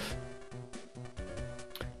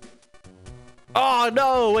 Oh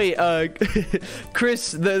no, wait,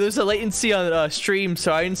 Chris, there's a latency on stream,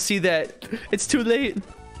 so I didn't see that. It's too late.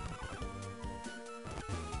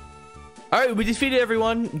 All right, we defeated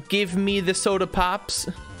everyone. Give me the soda pops.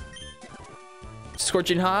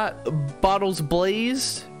 Scorching hot. Bottles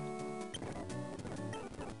blazed.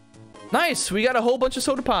 Nice, we got a whole bunch of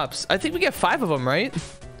soda pops. I think we get 5 of them, right?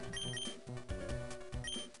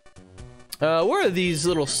 Where are these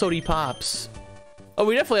little sody pops? Oh,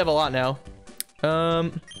 we definitely have a lot now.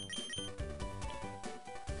 All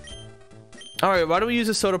right, why don't we use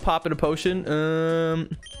a soda pop and a potion?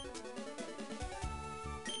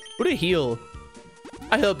 What a heal.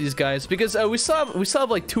 I help these guys because we still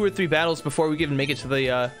have like 2 or 3 battles before we can even make it to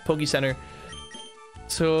the Poke Center.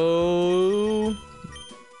 So,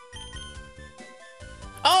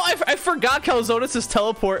 oh, I forgot Calzonis'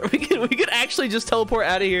 teleport. We could actually just teleport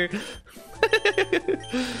out of here.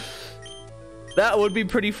 That would be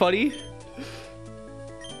pretty funny.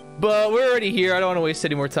 But we're already here. I don't want to waste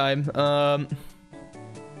any more time.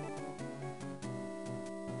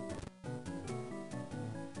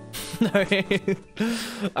 Alright.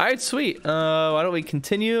 Alright, sweet. Why don't we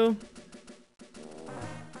continue?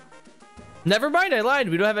 Never mind, I lied.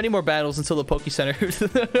 We don't have any more battles until the Poke Center.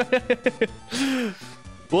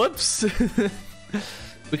 Whoops.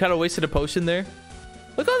 We kind of wasted a potion there.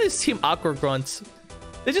 Look at all these Team Aqua grunts.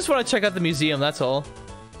 They just want to check out the museum, that's all.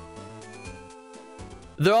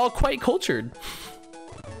 They're all quite cultured.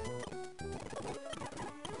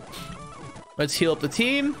 Let's heal up the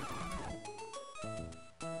team.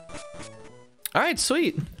 All right,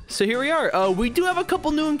 sweet. So here we are. We do have a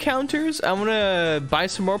couple new encounters. I'm gonna buy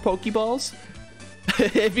some more Pokeballs.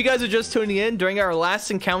 If you guys are just tuning in, during our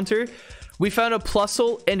last encounter, we found a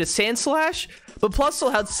Plusle and a Sandslash, but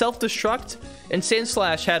Plusle had self-destruct and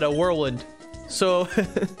Sandslash had a Whirlwind. So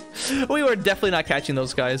we were definitely not catching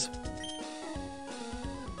those guys.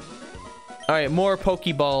 All right, more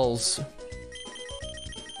Pokeballs.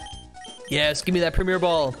 Yes, give me that premier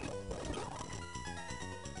ball.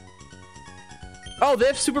 Oh, they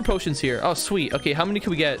have super potions here. Oh, sweet. Okay, how many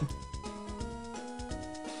can we get?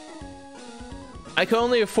 I can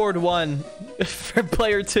only afford one for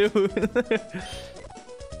player 2.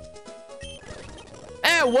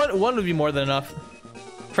 One would be more than enough.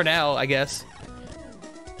 For now, I guess.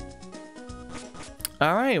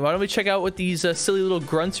 Alright, why don't we check out what these silly little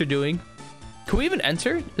grunts are doing? Can we even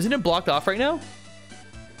enter? Isn't it blocked off right now?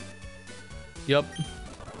 Yup.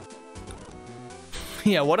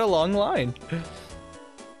 Yeah, what a long line.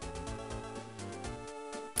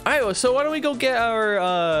 Alright, so why don't we go get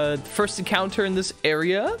our first encounter in this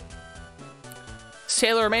area?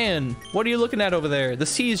 Sailor Man, what are you looking at over there? The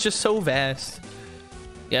sea is just so vast.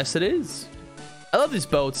 Yes, it is. I love these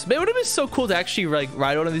boats. Man, it would have been so cool to actually like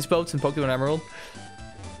ride one of these boats in Pokemon Emerald.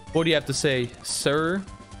 What do you have to say, sir?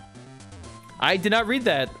 I did not read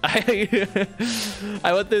that.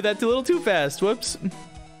 I went through that a little too fast. Whoops.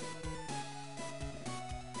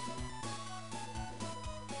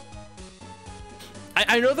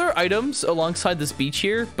 I know there are items alongside this beach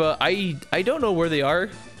here, but I don't know where they are.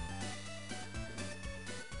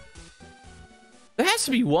 There has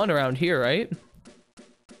to be one around here, right?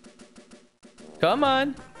 Come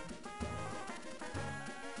on.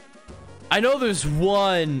 I know there's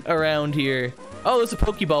one around here. Oh, there's a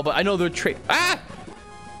Pokeball, but I know they're Ah!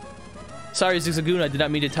 Sorry, Zigzagoon, I did not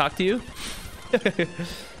mean to talk to you.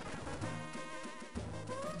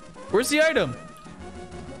 Where's the item?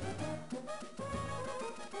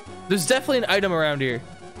 There's definitely an item around here.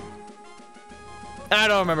 I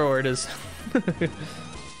don't remember where it is.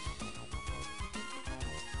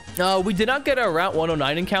 We did not get our Route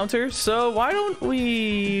 109 encounter, so why don't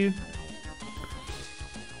we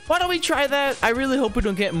try that? I really hope we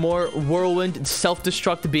don't get more whirlwind and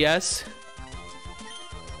self-destruct BS.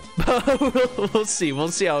 We'll see.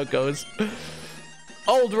 We'll see how it goes.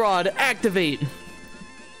 Old Rod, activate.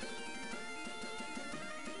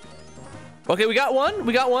 Okay, we got one.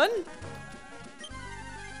 We got one.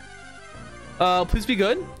 Please be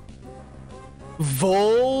good.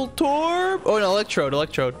 Voltorb? Oh, no, Electrode.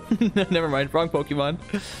 Electrode. Never mind. Wrong Pokemon.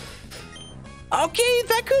 Okay,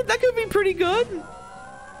 that could be pretty good.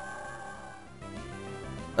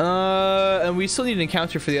 And we still need an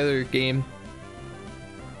encounter for the other game.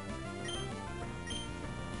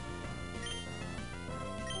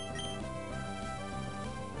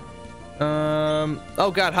 Oh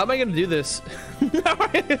god, how am I gonna do this?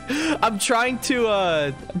 I'm trying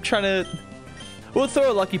to we'll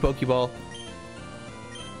throw a lucky Pokeball.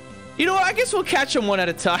 You know what, I guess we'll catch them one at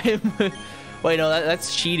a time. Wait, no,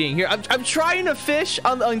 that's cheating. Here, I'm trying to fish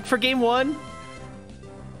for game 1.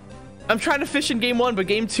 I'm trying to fish in game 1, but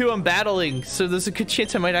game 2 I'm battling, so there's a good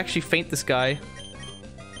chance I might actually faint this guy.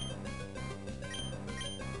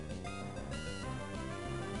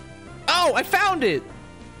 Oh, I found it!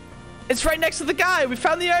 It's right next to the guy. We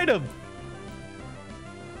found the item.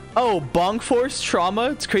 Oh, Bonk Force Trauma.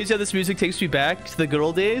 It's crazy how this music takes me back to the good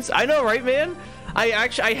old days. I know, right, man? I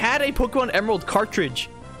had a Pokemon Emerald cartridge.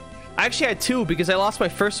 I actually had 2 because I lost my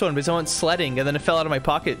first one because I went sledding and then it fell out of my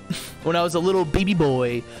pocket when I was a little baby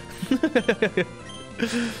boy.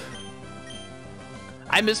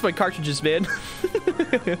 I miss my cartridges, man.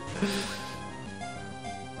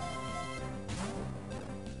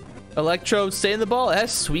 Electrode, stay in the ball. It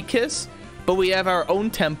has Sweet Kiss, but we have our own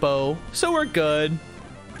tempo, so we're good.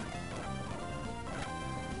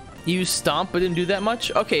 Use Stomp, but didn't do that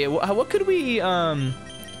much. Okay, what could we... Our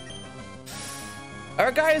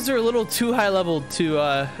guys are a little too high level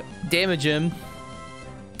to damage him.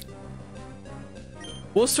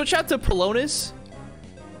 We'll switch out to Polonus,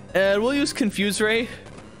 and we'll use Confuse Ray.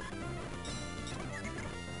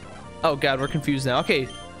 Oh god, we're confused now. Okay,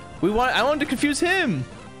 I wanted to confuse him.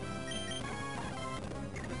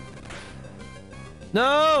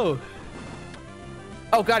 No!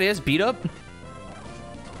 Oh god, he has beat up.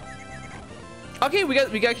 Okay, we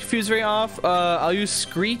got Confuse Ray off. I'll use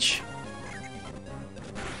Screech.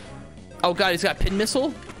 Oh god, he's got Pin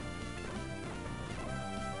Missile.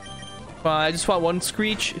 I just want one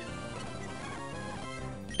Screech.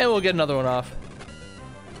 And we'll get another one off.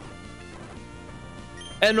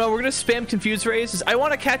 And we're gonna spam Confuse Rays. I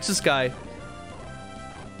want to catch this guy.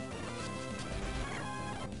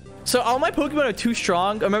 So all my Pokemon are too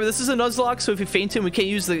strong. Remember, this is a Nuzlocke, so if you faint him, we can't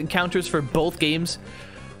use the encounters for both games.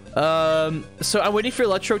 So I'm waiting for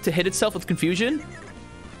Electrode to hit itself with Confusion.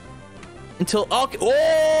 Until...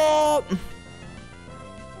 Oh!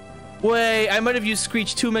 Wait, I might have used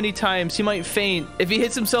Screech too many times. He might faint. If he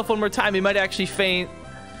hits himself one more time, he might actually faint.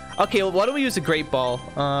 Okay, well, why don't we use a Great Ball?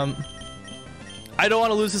 I don't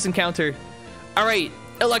want to lose this encounter. All right.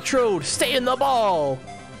 Electrode, stay in the ball.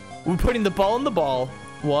 We're putting the ball in the ball.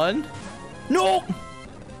 1. No.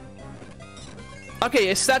 Okay,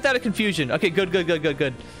 it snapped out of confusion. Okay,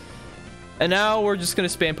 good. And now we're just gonna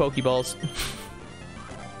spam Pokeballs.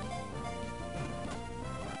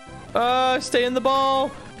 Stay in the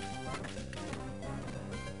ball.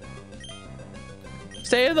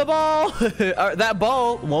 Stay in the ball. That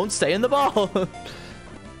ball won't stay in the ball.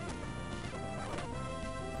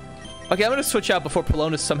 Okay, I'm gonna switch out before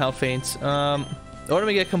Polonus somehow faints. Why don't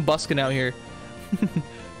we get Combuskin out here?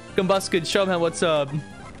 Combuskin, show him what's up.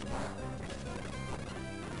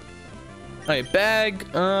 Alright, bag.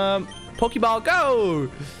 Pokeball,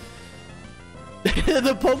 go!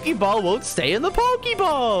 The Pokeball won't stay in the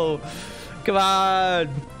Pokeball! Come on!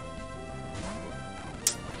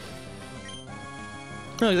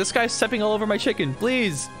 Oh, this guy's stepping all over my chicken.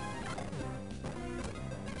 Please!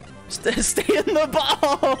 Stay in the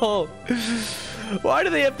ball! Why do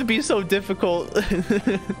they have to be so difficult?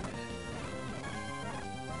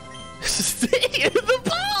 Stay in the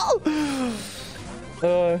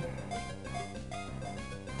ball!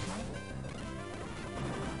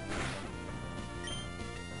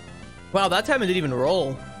 Wow, that time it didn't even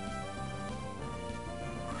roll.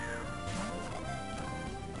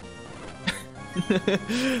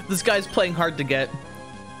 This guy's playing hard to get.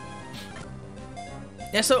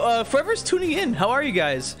 Yeah, so forever's tuning in. How are you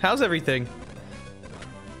guys? How's everything?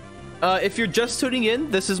 If you're just tuning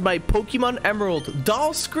in, this is my Pokemon Emerald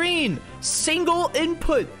doll screen, single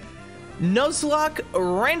input, Nuzlocke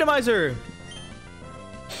randomizer.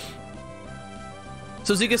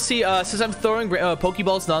 So as you can see, since I'm throwing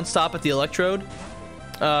Pokeballs nonstop at the Electrode,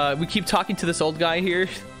 we keep talking to this old guy here.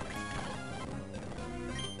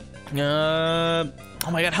 Oh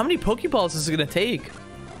my god, how many Pokeballs is it gonna take?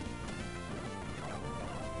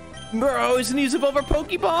 Bro, he's gonna use up all of our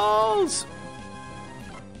Pokeballs!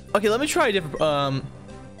 Okay, let me try a different,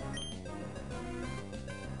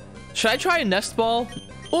 should I try a Nest Ball?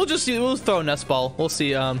 We'll throw a Nest Ball. We'll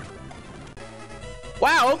see,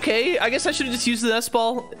 Wow, okay. I guess I should have just used the Nest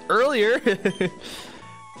Ball earlier.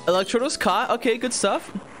 Electrode was caught. Okay, good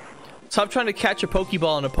stuff. Stop trying to catch a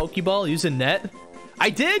Pokeball in a Pokeball. Use a net. I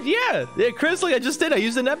did, yeah. Yeah, Chris, like I just did. I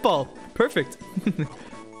used a net ball. Perfect.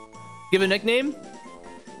 Give a nickname.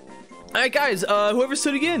 All right, guys. Whoever's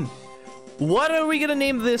tuning in, what are we gonna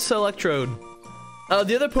name this Electrode?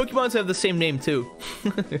 The other Pokemons have the same name too.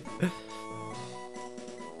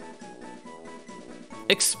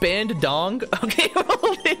 Expand Dong. Okay,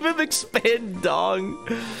 we'll name him Expand Dong,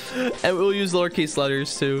 and we'll use lowercase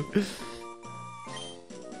letters too.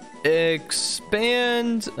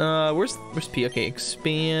 Expand. Where's P? Okay,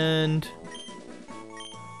 expand.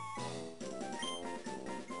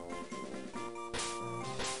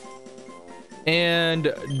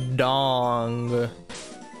 And Dong. Okay,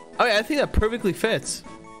 I think that perfectly fits.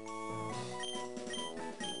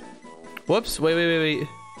 Whoops! Wait.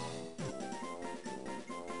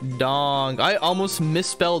 Dong. I almost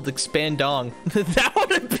misspelled expand dong. That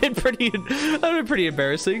would have been pretty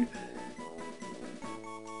embarrassing.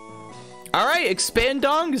 All right, expand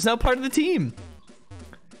dong is now part of the team.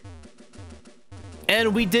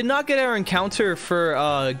 And we did not get our encounter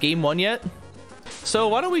for game 1 yet. So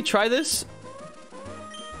why don't we try this?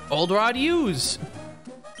 Old Rod use.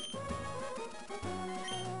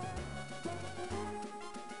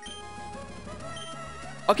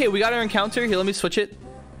 Okay, we got our encounter. Here, let me switch it.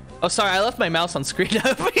 Oh, sorry, I left my mouse on screen.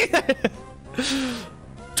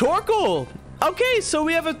 Torkoal! Okay, so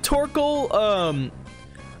we have a Torkoal,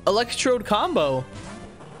 Electrode combo.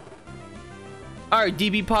 Alright,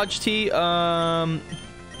 DB Podge T, why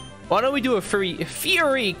don't we do a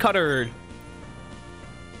Fury Cutter?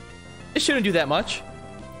 It shouldn't do that much.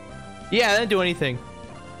 Yeah, it didn't do anything.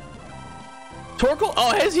 Torkoal?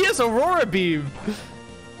 Oh, he has Aurora Beam!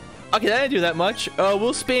 Okay, that didn't do that much.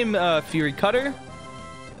 We'll spam, Fury Cutter.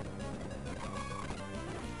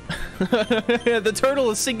 The turtle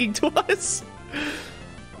is singing to us.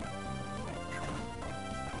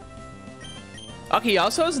 Okay, he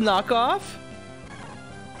also has knockoff.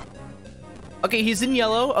 Okay, he's in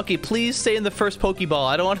yellow. Okay, please stay in the first Pokeball.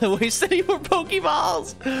 I don't want to waste any more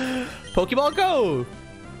Pokeballs. Pokeball, go.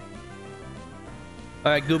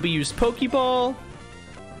 All right, Gooby used Pokeball.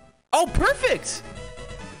 Oh, perfect.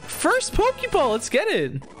 First Pokeball. Let's get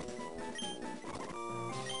it.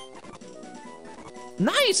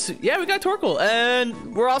 Nice! Yeah, we got Torkoal.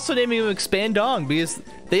 And we're also naming him Expand Dong because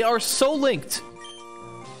they are so linked.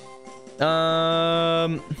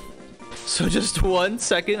 So just 1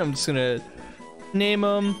 second. I'm just gonna name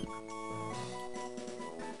him.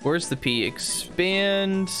 Where's the P?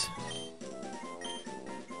 Expand.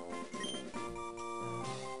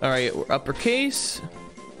 All right, we're uppercase.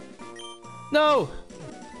 No.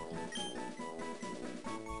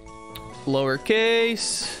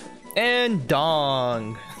 Lowercase and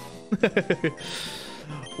dong.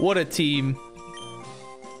 What a team.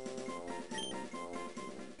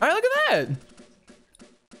 All right, look at that.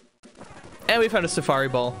 And we found a safari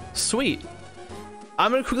ball. Sweet.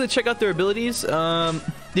 I'm gonna quickly check out their abilities. The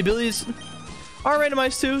abilities are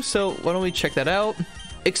randomized too, so why don't we check that out?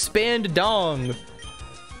 Expand dong.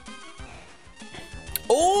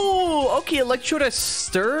 Oh, okay, Electrode is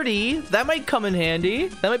sturdy. That might come in handy.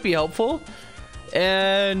 That might be helpful.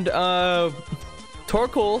 And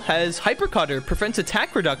Torkoal has Hyper Cutter, prevents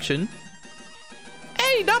attack reduction.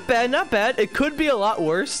 Hey, not bad, not bad. It could be a lot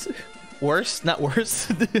worse. Worse, not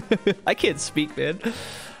worse. I can't speak, man.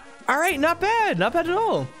 All right, not bad at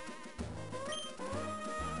all.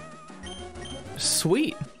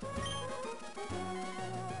 Sweet.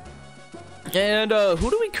 And who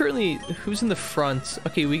do we currently, who's in the front?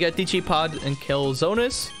 Okay, we got DJ Pod and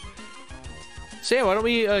Kelzonis. So yeah, why don't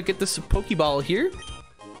we get this Pokeball here?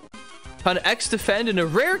 Found an X Defend and a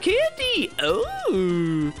rare candy.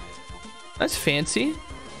 Oh, that's fancy.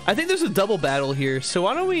 I think there's a double battle here, so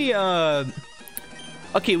why don't we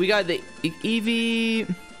okay, we got the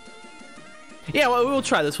Eevee. Yeah, well, we'll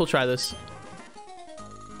try this.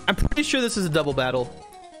 I'm pretty sure this is a double battle.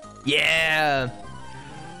 Yeah.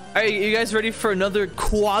 All right, you guys ready for another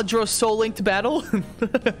Quadro Soul Linked battle?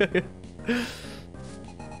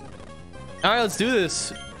 All right, let's do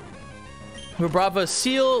this. Vibrava,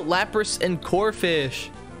 Seal, Lapras, and Corphish.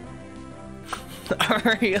 All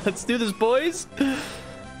right, let's do this, boys.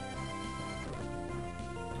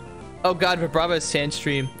 Oh God, Vibrava is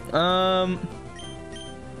Sandstream.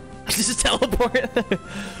 Just teleport.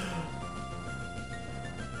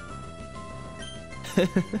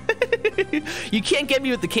 You can't get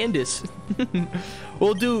me with the Candace.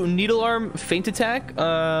 We'll do Needle Arm, Feint Attack.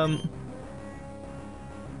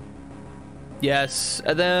 Yes,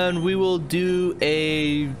 and then we will do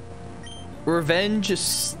a Revenge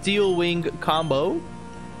Steel Wing combo.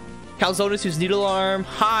 Calzonis use Needle Arm.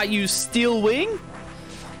 Ha! Use Steel Wing.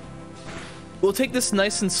 We'll take this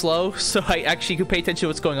nice and slow, so I actually can pay attention to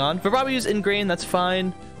what's going on. Vibrava use Ingrain, that's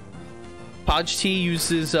fine. Podge T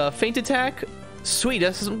uses Feint Attack. Sweet,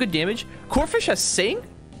 that's some good damage. Corphish has Sing.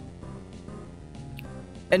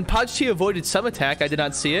 And Podge T avoided some attack. I did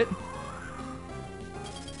not see it.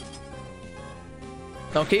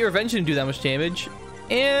 Okay, Revenge didn't do that much damage.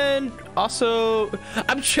 And also,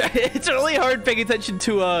 I'm trying. It's really hard paying attention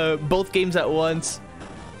to both games at once.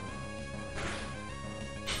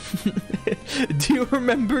 Do you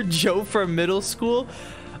remember Joe from middle school?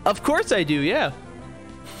 Of course I do, yeah.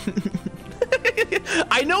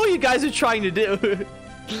 I know what you guys are trying to do.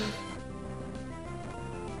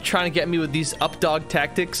 Trying to get me with these updog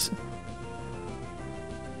tactics.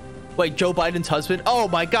 Wait, Joe Biden's husband? Oh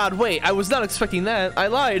my God, wait, I was not expecting that. I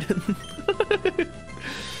lied.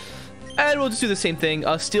 And we'll just do the same thing.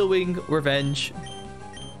 Steel Wing, Revenge.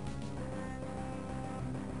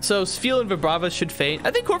 So Sfeel and Vibrava should faint.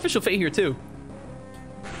 I think Corphish will faint here too.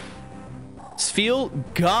 Sfeel,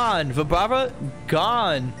 gone. Vibrava,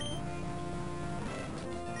 gone.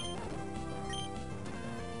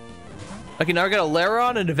 Okay, now I got a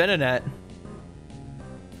Laron and a Venonat.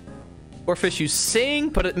 Corphish, you Sing,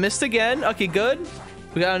 but it missed again. Okay, good.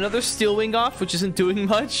 We got another Steel Wing off, which isn't doing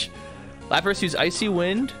much. Lapras use Icy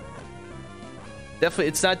Wind. Definitely,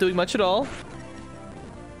 it's not doing much at all.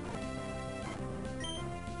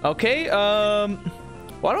 Okay,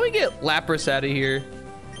 why don't we get Lapras out of here?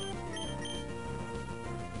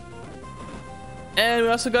 And we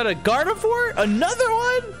also got a Gardevoir, another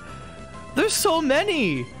one. There's so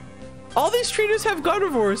many. All these trainers have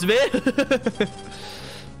Gardevoirs, man.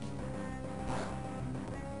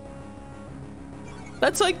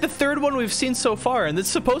 That's like the third one we've seen so far, and it's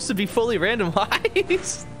supposed to be fully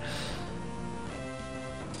randomized.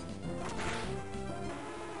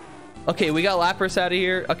 Okay, we got Lapras out of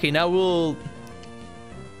here. Okay, now we'll...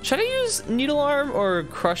 Should I use Needle Arm or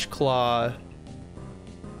Crush Claw?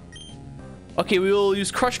 Okay, we will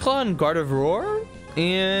use Crush Claw and Gardevoir.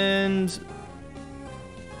 And...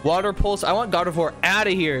 Water Pulse. I want Gardevoir out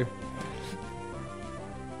of here.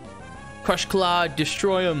 Crush Claw,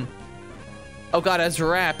 destroy him. Oh God, as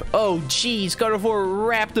Wrap. Oh jeez, Gardevoir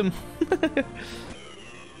wrapped him.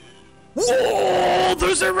 Whoa,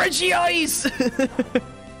 there's a Regice!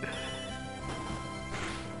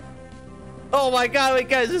 Oh my God, wait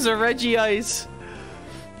guys, this is a Regice.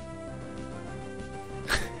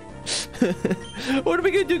 What are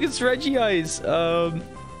we gonna do against Regice?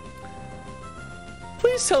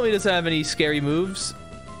 Please tell me it doesn't have any scary moves.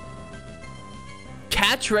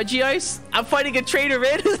 Catch Regice? I'm fighting a trainer,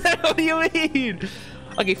 man. What do you mean?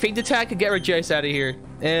 Okay, feint attack and get Regice out of here.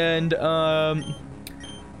 And I'm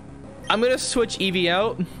gonna switch Eevee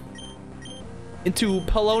out into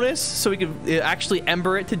Polonus so we can actually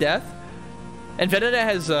Ember it to death. And Venonat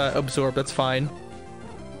has Absorb, that's fine.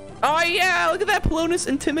 Oh yeah, look at that Polonus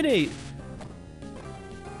Intimidate.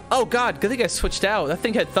 Oh god, good thing I switched out. That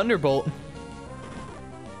thing had Thunderbolt.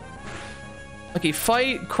 Okay,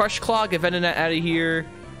 fight, Crush Claw, get Venonat out of here.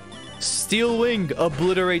 Steel Wing,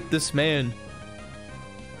 obliterate this man.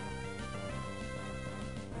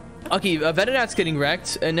 Okay, Venonat's getting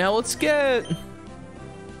wrecked, and now let's get...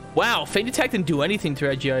 Wow, Feint Attack didn't do anything to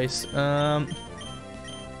Regice.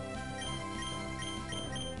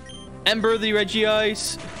 Ember the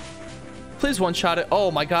Regice. Please one-shot it. Oh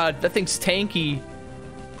my god, that thing's tanky.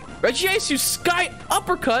 Regice, you Sky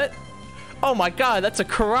Uppercut! Oh my god, that's a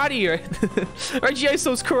karate. Regice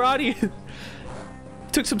knows karate.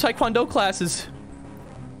 Took some Taekwondo classes.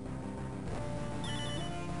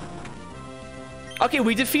 Okay,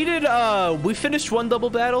 we defeated, we finished one double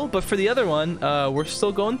battle, but for the other one, we're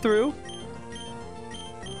still going through.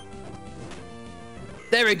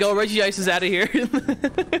 There we go, Regice is out of here.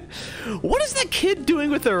 What is that kid doing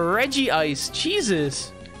with a Regice?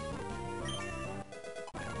 Jesus.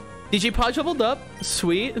 DJ Podge leveled up.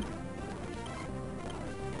 Sweet.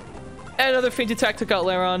 And another feint attack took out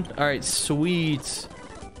Laron. Alright, sweet.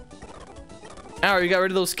 Alright, we got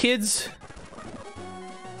rid of those kids.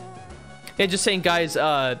 Yeah, just saying, guys,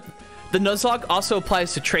 the Nuzlocke also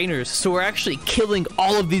applies to trainers, so we're actually killing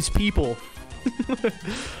all of these people.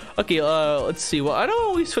 Okay, let's see. Well, I don't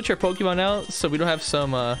know, we switch our Pokemon out, so we don't have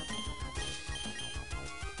some,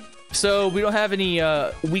 so we don't have any,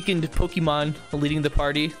 weakened Pokemon leading the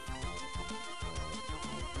party.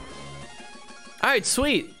 Alright,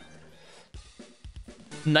 sweet.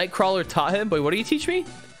 Nightcrawler taught him. Wait, what do you teach me?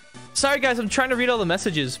 Sorry, guys, I'm trying to read all the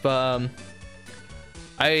messages, but,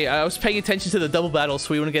 I was paying attention to the double battle,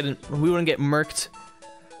 so we wouldn't get murked.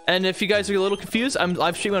 And if you guys are a little confused, I'm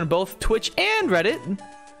live streaming on both Twitch and Reddit.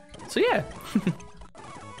 So yeah.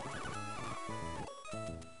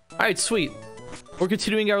 Alright, sweet. We're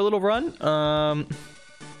continuing our little run. I'm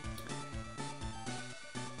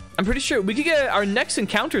pretty sure we could get our next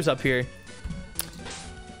encounters up here.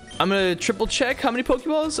 I'm gonna triple check how many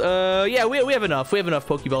Pokeballs. Yeah, we have enough. We have enough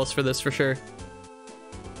Pokeballs for this for sure.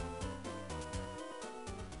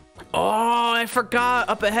 Oh, I forgot.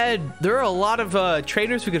 Up ahead, there are a lot of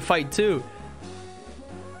trainers we could fight too.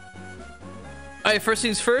 All right, first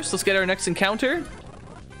things first. Let's get our next encounter.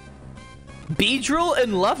 Beedrill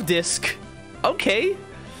and Love Disc. Okay.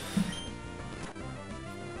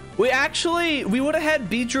 We would have had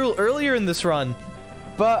Beedrill earlier in this run,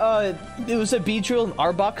 but it was a Beedrill and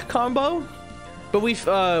Arbok combo. But we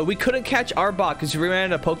couldn't catch Arbok because we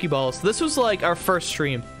ran out of Pokeballs. So this was like our first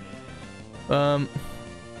stream. How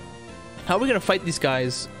are we gonna fight these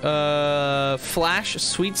guys? Flash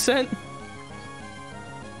Sweet Scent.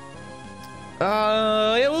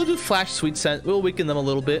 Yeah, we'll do Flash Sweet Scent. We'll weaken them a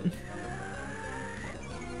little bit.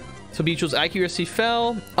 So Beedrill's accuracy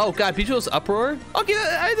fell. Oh god, Beedrill's Uproar. Okay,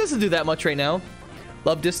 it doesn't do that much right now.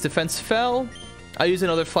 Love Disc defense fell. I'll use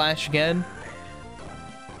another Flash again.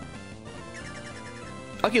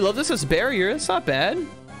 Okay, Love Disc as barrier. That's not bad.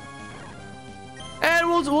 And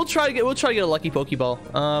we'll try to get a lucky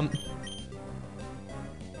Pokeball.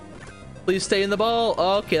 Please stay in the ball.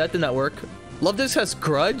 Okay, that did not work. Love Disc has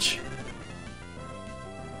Grudge.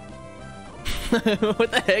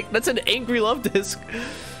 What the heck? That's an angry Love Disc.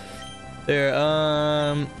 There.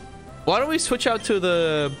 Why don't we switch out to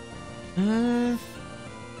the?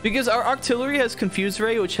 Because our Artillery has Confuse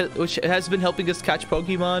Ray, which has been helping us catch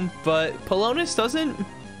Pokemon, but Polonus doesn't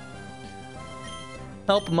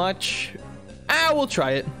help much. We'll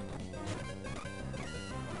try it.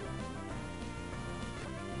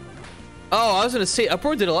 Oh, I was gonna say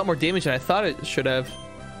Uproar did a lot more damage than I thought it should have.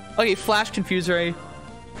 Okay, Flash Confuse Ray.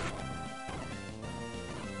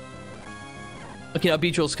 Okay, now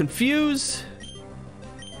Beedrill's confused.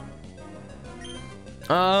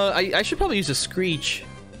 I should probably use a Screech.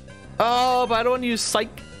 Oh, but I don't want to use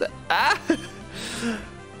Psych.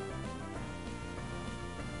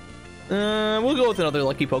 We'll go with another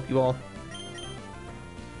lucky Pokeball.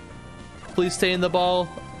 Please stay in the ball.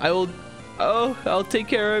 I will. Oh, I'll take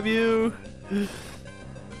care of you.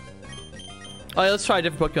 Alright, let's try a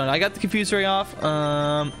different Pokemon. I got the Confuse Ray off.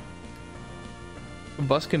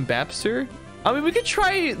 Buskin Bapster. I mean, we could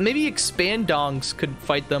try, maybe Expandongs could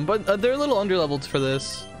fight them, but they're a little underleveled for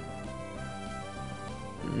this.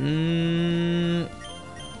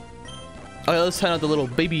 Alright, let's find out the little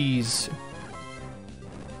babies.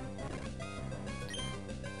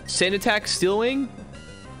 Sand Attack, Steel Wing.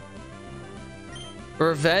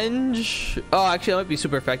 Revenge. Oh, actually, that might be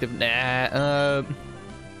super effective. Nah.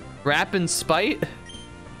 Wrap and Spite.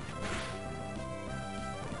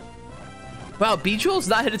 Wow, Beedrill's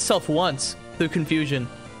not hit itself once through confusion.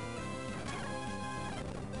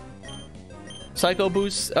 Psycho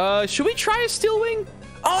Boost. Should we try a Steel Wing?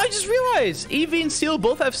 Oh, I just realized Eevee and Steel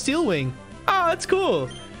both have Steel Wing. Oh, that's cool.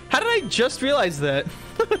 How did I just realize that?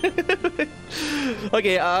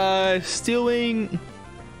 Okay, Steel Wing.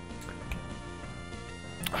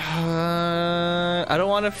 I don't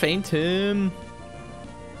want to faint him.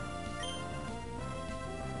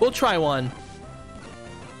 We'll try one.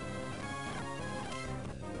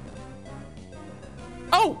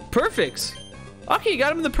 Oh, perfect. Okay, you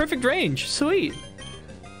got him in the perfect range. Sweet.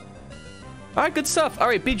 All right, good stuff. All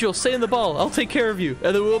right, Beedrill, stay in the ball. I'll take care of you.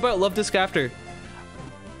 And then we'll about Love Disc after.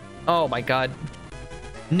 Oh my god.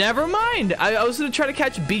 Never mind. I was going to try to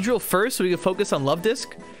catch Beedrill first so we could focus on Love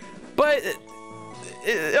Disc. But,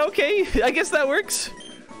 okay, I guess that works.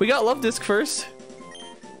 We got Love Disc first.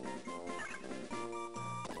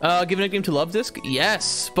 Give a nickname to Love Disc?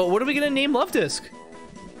 Yes. But what are we going to name Love Disc?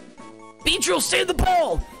 Beedrill, stay in the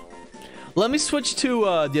ball! Let me switch to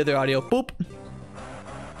the other audio. Boop.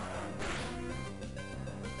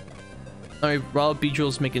 Alright, while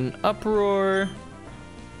Beedrill's making uproar.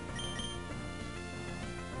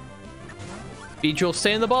 Beedrill,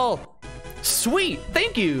 stay in the ball. Sweet!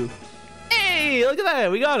 Thank you! Hey, look at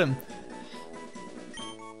that! We got him!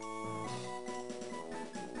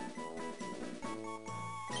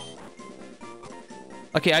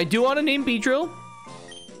 Okay, I do want to name Beedrill.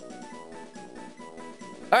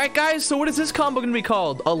 Alright, guys, so what is this combo going to be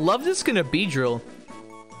called? A Love Disc and a Beedrill.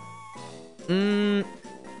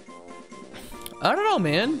 I don't know,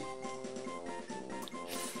 man.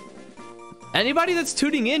 Anybody that's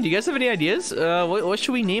tuning in, do you guys have any ideas? What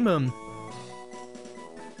should we name him?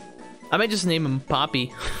 I might just name him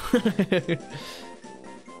Poppy.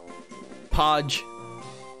 Podge.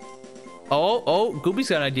 Oh, Gooby's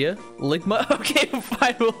got an idea. Ligma. Okay,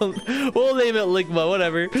 fine. We'll name it Ligma,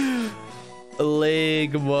 whatever.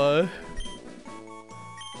 Ligma.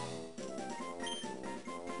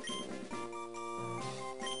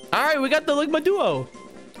 Alright, we got the Ligma duo.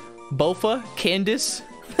 Bofa, Candice.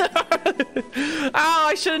 Oh,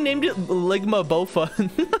 I should have named it Ligma Bofa.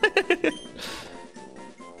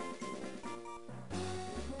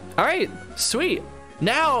 Alright, sweet.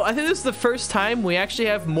 Now, I think this is the first time we actually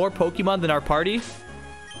have more Pokemon than our party.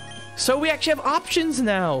 So we actually have options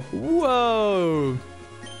now. Whoa.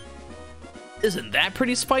 Isn't that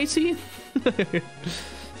pretty spicy?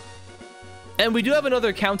 And we do have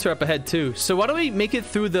another counter up ahead too. So why don't we make it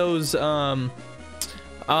through those, oh,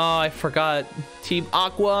 I forgot. Team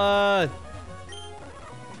Aqua.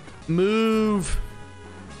 Move.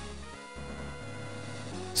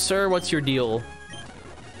 Sir, what's your deal?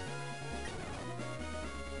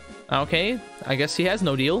 Okay, I guess he has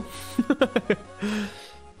no deal.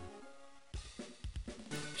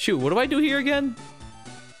 Shoot, what do I do here again?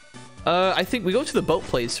 I think we go to the boat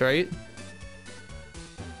place, right?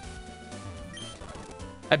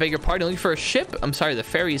 I beg your pardon, looking for a ship? I'm sorry, the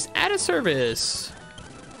ferry's out of service.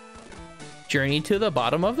 Journey to the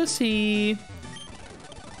bottom of the sea.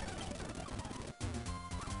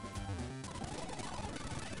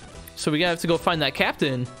 So we're gonna have to go find that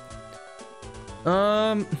captain. We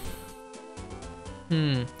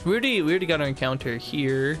already got our encounter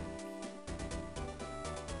here.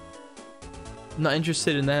 Not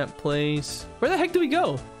interested in that place. Where the heck do we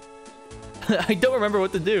go? I don't remember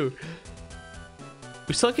what to do.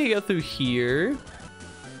 We still can't go through here.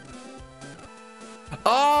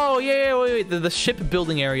 Oh, yeah, wait. The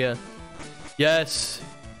shipbuilding area. Yes.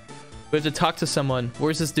 We have to talk to someone.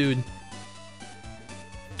 Where's this dude?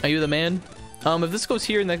 Are you the man? If this goes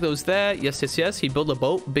here and that goes that. Yes. He'd build a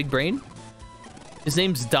boat. Big brain. His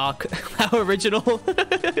name's Doc. How original.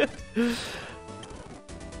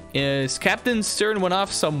 Yes, Captain Stern went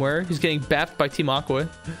off somewhere. He's getting bapped by Team Aqua.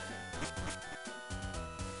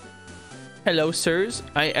 Hello, sirs.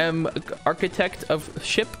 I am architect of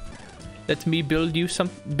ship. Let me build you some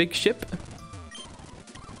big ship.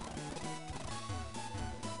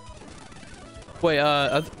 Wait,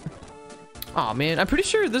 oh man, I'm pretty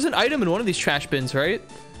sure there's an item in one of these trash bins, right?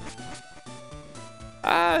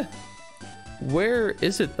 Where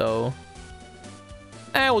is it though?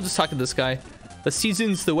 We'll just talk to this guy. The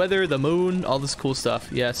seasons, the weather, the moon, all this cool stuff.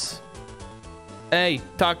 Yes. Hey,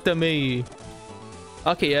 talk to me.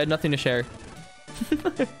 Okay, yeah, nothing to share.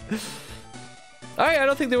 Alright, I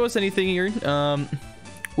don't think there was anything here.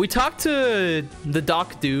 We talked to the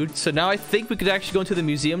doc dude, so now I think we could actually go into the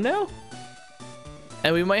museum now.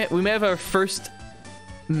 And we may have our first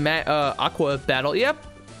aqua battle. Yep.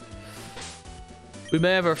 We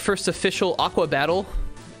may have our first official aqua battle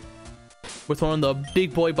with one of the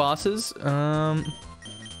big boy bosses. Yeah, why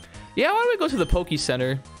don't we go to the Poke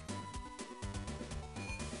Center?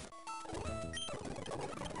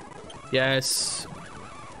 Yes.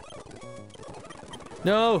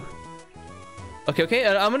 No. Okay,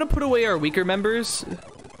 and I'm gonna put away our weaker members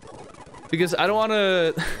because I don't want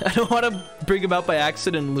to bring them out by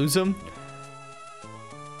accident and lose them.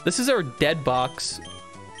 This is our dead box.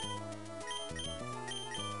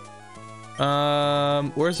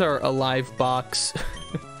 Where's our alive box?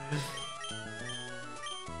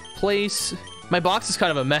 Place. My box is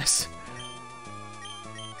kind of a mess.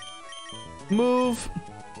 Move.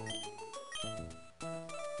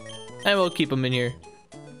 And we'll keep them in here.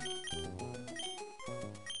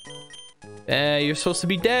 You're supposed to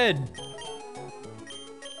be dead.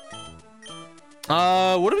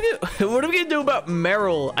 What are we gonna do about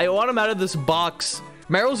Meryl? I want him out of this box.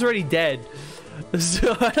 Meryl's already dead.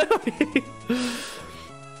 So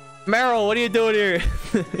Meryl, what are you doing here?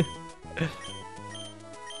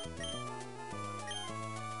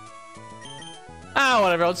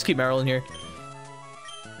 Whatever. I'll just keep Meryl in here.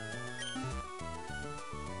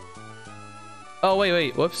 Oh,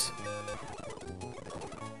 wait. Whoops.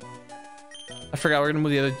 I forgot we're gonna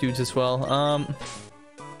move the other dudes as well.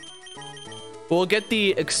 We'll get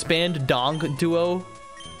the expand dong duo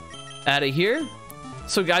out of here.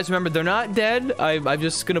 So guys, remember, they're not dead. I'm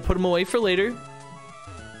just gonna put them away for later.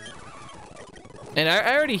 And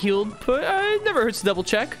I already healed, but it never hurts to double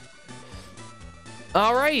check.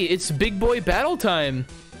 All right, it's big boy battle time.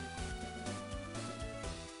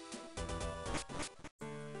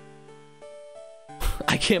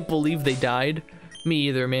 I can't believe they died. Me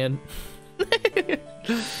either, man.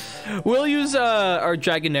 We'll use our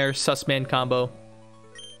Dragonair Sussman combo.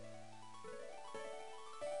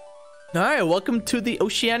 All right, welcome to the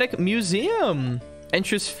Oceanic Museum.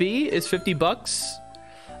 Entrance fee is 50 bucks.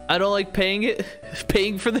 I don't like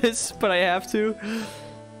paying for this, but I have to.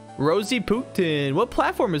 Rosie Putin. What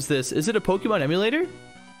platform is this? Is it a Pokemon emulator?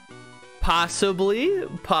 Possibly.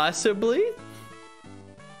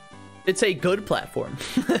 It's a good platform.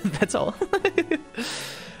 That's all.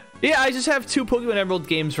 Yeah, I just have two Pokemon Emerald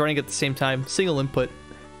games running at the same time. Single input.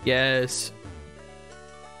 Yes.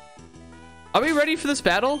 Are we ready for this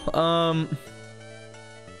battle?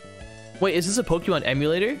 Wait, is this a Pokemon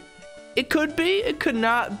emulator? It could be. It could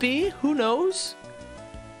not be. Who knows?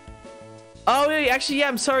 Oh, wait, actually, yeah,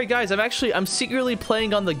 I'm sorry, guys. I'm secretly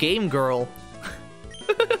playing on the Game Girl.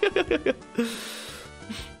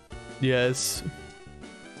 Yes.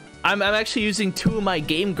 I'm actually using two of my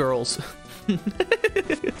Game Girls.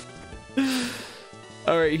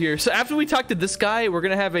 All right, here. So after we talk to this guy, we're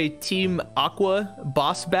gonna have a Team Aqua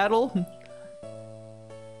boss battle.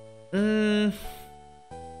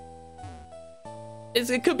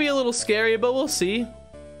 It could be a little scary, but we'll see.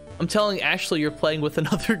 I'm telling Ashley you're playing with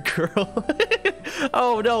another girl.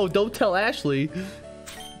 Oh no, don't tell Ashley.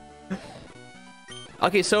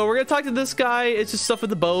 Okay, so we're gonna talk to this guy. It's just stuff with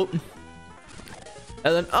the boat.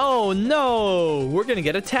 And then, oh no, we're gonna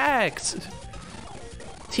get attacked.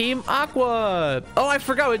 Team Aqua. Oh, I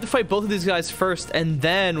forgot we have to fight both of these guys first, and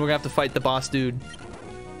then we're gonna have to fight the boss dude.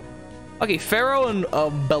 Okay, Pharaoh and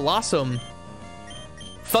Blossom.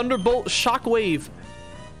 Thunderbolt, Shockwave.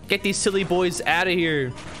 Get these silly boys out of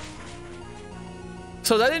here.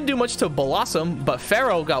 So that didn't do much to Blossom, but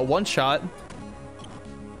Pharaoh got one shot.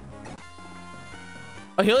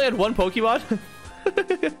 Oh, he only had one Pokemon?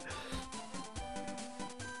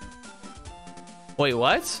 Wait,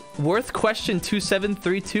 what? Worth question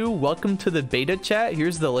 2732. Welcome to the beta chat.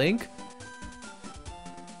 Here's the link.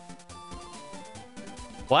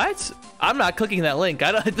 What? I'm not clicking that link.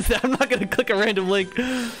 I'm not gonna click a random link.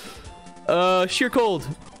 Sheer cold.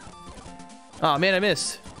 Oh man, I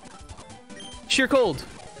missed. Sheer cold.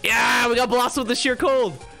 Yeah, we got Blossom with the sheer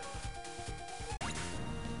cold.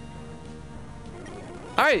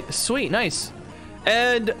 All right, sweet, nice.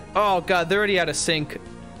 And oh god, they're already out of sync.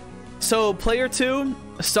 So player 2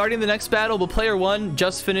 starting the next battle, but player 1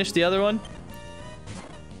 just finished the other one.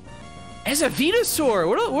 As a Venusaur,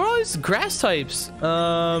 what are all these grass types?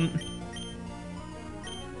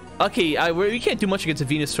 Okay, we can't do much against a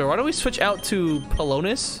Venusaur. Why don't we switch out to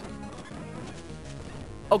Polonus?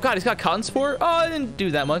 Oh god, he's got Cotton Spore. Oh, I didn't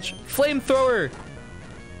do that much. Flamethrower.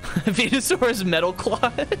 Venusaur's Metal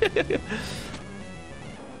Claw.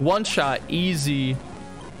 One shot, easy.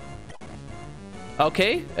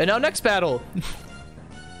 Okay, and now next battle.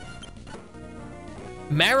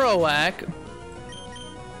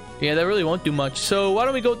 Yeah, that really won't do much. So why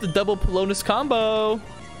don't we go with the double Polonus combo?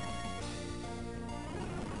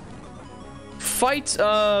 Fight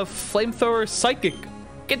flamethrower psychic.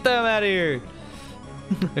 Get them out of here.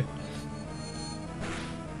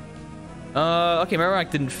 Okay,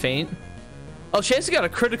 Meramec didn't faint. Oh, Chance got a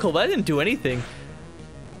critical. That didn't do anything.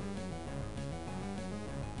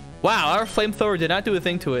 Wow, our flamethrower did not do a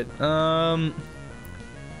thing to it.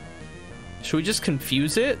 Should we just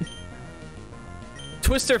confuse it?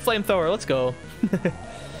 Twister flamethrower, let's go.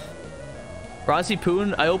 Rozzy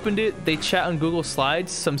Poon, I opened it. They chat on Google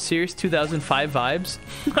Slides. Some serious 2005 vibes.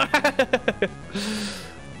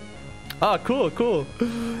 Oh, cool, cool.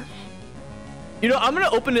 You know, I'm gonna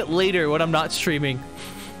open it later when I'm not streaming.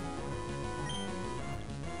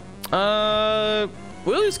 We'll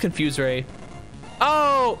use Confuse Ray.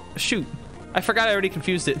 Oh, shoot. I forgot I already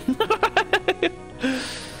confused it.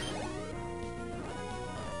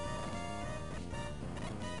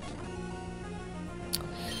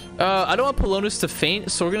 I don't want Polonus to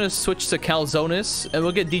faint, so we're gonna switch to Calzonis, and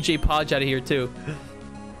we'll get DJ Podge out of here too.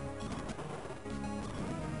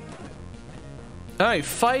 All right,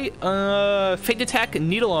 fight. Fake attack,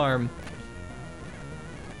 needle arm,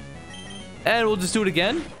 and we'll just do it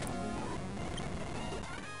again.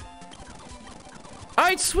 All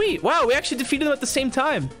right, sweet. Wow, we actually defeated them at the same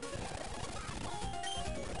time.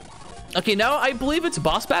 Okay, now I believe it's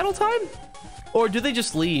boss battle time, or do they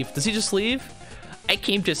just leave? Does he just leave? I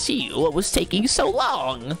came to see what was taking so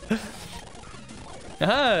long.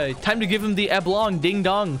 Ah, time to give him the oblong ding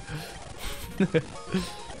dong.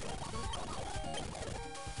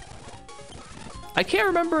 I can't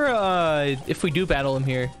remember if we do battle him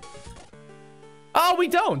here. Oh, we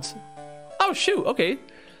don't. Oh shoot. Okay.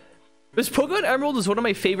 This Pokemon Emerald is one of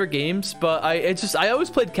my favorite games, but I always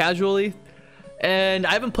played casually, and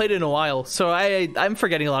I haven't played it in a while, so I'm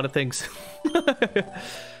forgetting a lot of things.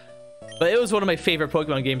 But it was one of my favorite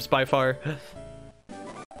Pokemon games by far.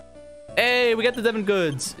 Hey, we got the Devon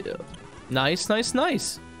Goods. Nice, nice,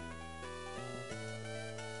 nice.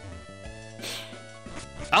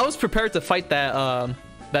 I was prepared to fight that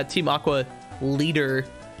that Team Aqua leader,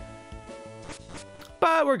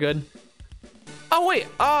 but we're good. Oh wait,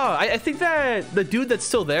 I think that the dude that's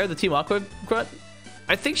still there, the Team Aqua grunt,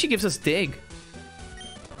 I think she gives us dig.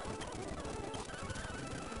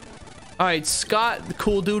 All right, Scott, the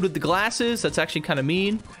cool dude with the glasses. That's actually kind of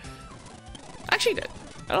mean. Actually, I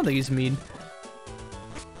don't think he's mean.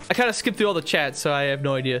 I kind of skipped through all the chats, so I have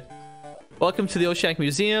no idea. Welcome to the Oceanic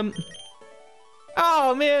Museum.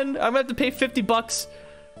 Oh man, I'm gonna have to pay 50 bucks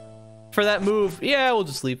for that move. Yeah, we'll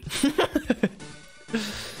just leave.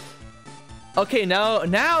 Okay,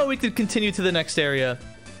 now we could continue to the next area.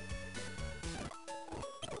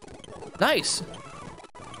 Nice.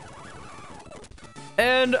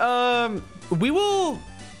 And we'll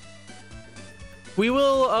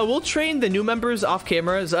train the new members off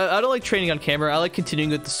cameras. I don't like training on camera. I like continuing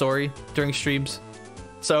with the story during streams,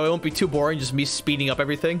 so it won't be too boring just me speeding up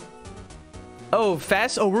everything. Oh,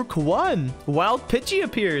 fast O'Rourke 1. Wild Pidgey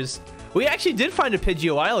appears. We actually did find a Pidgey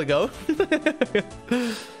a while ago.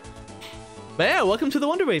 But yeah, welcome to the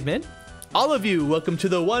Wonder Wave, man. All of you, welcome to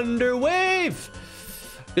the Wonder Wave.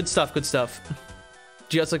 Good stuff, good stuff.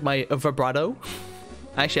 Do you guys like my vibrato?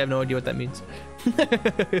 I actually have no idea what that means.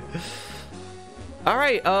 All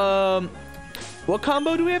right, what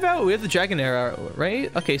combo do we have out? We have the Dragon Arrow,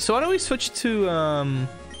 right? Okay, so why don't we switch to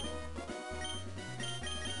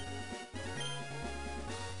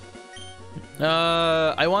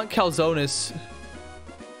I want Calzonis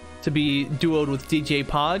to be duoed with DJ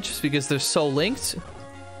Podge because they're so linked.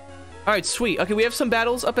 All right, sweet. Okay, we have some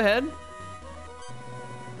battles up ahead.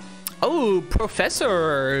 Oh,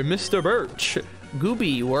 Professor Mr. Birch,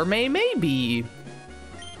 Gooby, or maybe.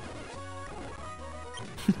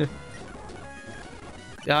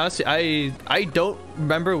 Honestly, I don't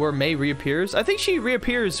remember where May reappears. I think she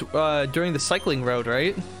reappears during the cycling road,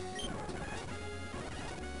 right?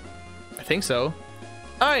 I think so.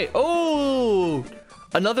 All right. Oh,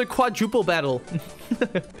 another quadruple battle.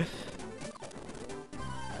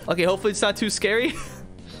 Okay, hopefully it's not too scary.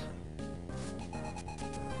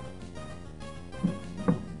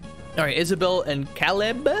 All right, Isabel and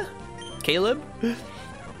Caleb.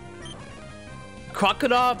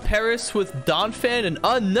 Crocodile Paris with Donphan and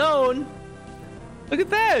Unknown. Look at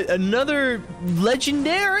that, another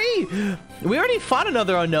legendary. We already fought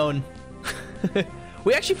another Unknown.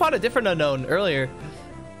 We actually fought a different Unknown earlier.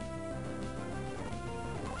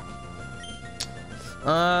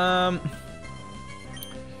 How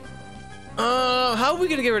are we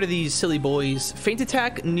gonna get rid of these silly boys? Faint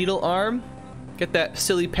attack, needle arm. Get that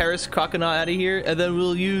silly Paris Crocodile out of here, and then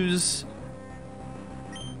we'll use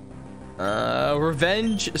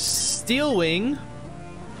Revenge Steel Wing.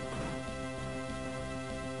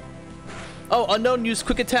 Oh, Unknown used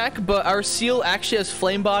quick attack, but our seal actually has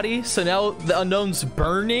flame body, so now the Unknown's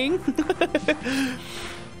burning.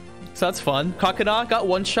 So that's fun. Kakana got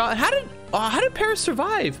one shot. How did Paris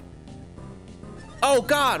survive? Oh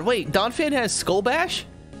god, wait, Donphan has Skull Bash?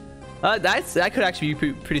 That could actually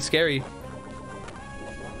be pretty scary.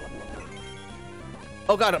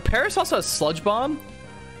 Oh god, Paris also has Sludge Bomb.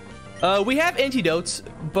 We have antidotes,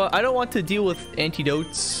 but I don't want to deal with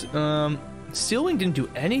antidotes. Steel Wing didn't do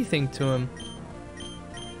anything to him.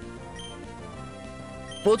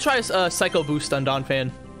 We'll try Psycho Boost on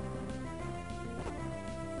Donphan.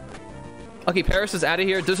 Okay, Paris is out of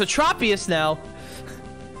here. There's a Tropius now.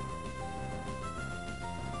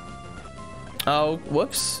 Oh,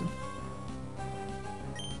 whoops.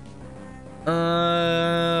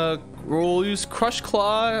 We'll use Crush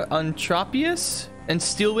Claw on Tropius and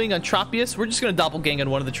Steel Wing on Tropius. We're just gonna doppelgang on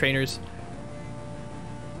one of the trainers.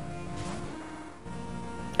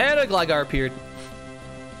 And a Gligar appeared.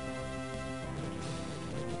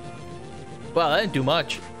 Wow, that didn't do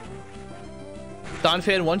much.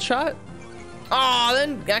 Donphan one shot? Oh,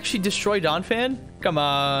 then actually destroy Donphan? Come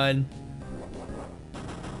on.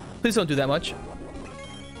 Please don't do that much.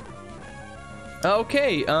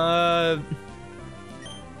 Okay,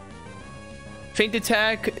 Feint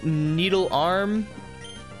Attack, Needle Arm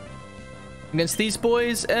against these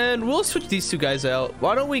boys, and we'll switch these two guys out.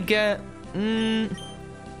 Why don't we get...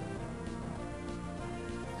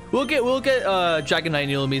 We'll get Dragonite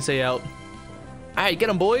and Illumise out. Alright, get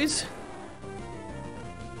them, boys.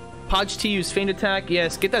 Podge T use Feint Attack.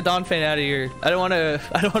 Yes, get that Donphan out of here. I don't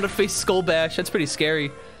wanna face Skull Bash. That's pretty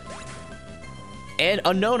scary. And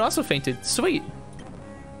Unknown also fainted. Sweet.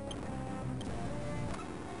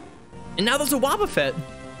 And now there's a Wobbuffet.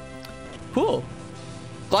 Cool.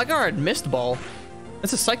 Gligar had Mist Ball.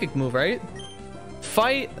 That's a psychic move, right?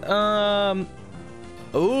 Fight,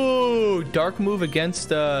 ooh, dark move against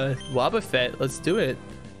Wobbuffet. Let's do it.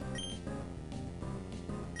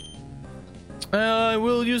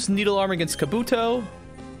 We'll use Needle Arm against Kabuto.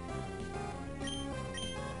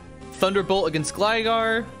 Thunderbolt against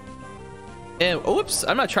Gligar. And oops,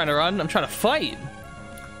 I'm not trying to run. I'm trying to fight.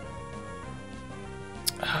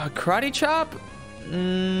 Karate Chop.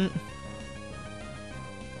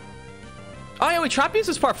 Oh yeah, wait. Tropius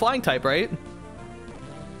is part Flying type, right?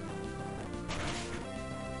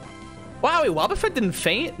 Wow, wait. Wobbuffet didn't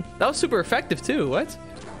faint. That was super effective too. What?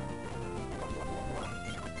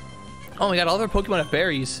 Oh my god! All of our Pokemon have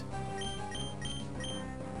berries.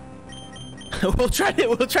 we'll try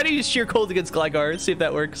to use Sheer Cold against Gligar. See if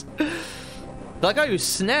that works. Gligar used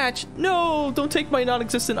Snatch. No! Don't take my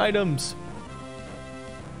non-existent items.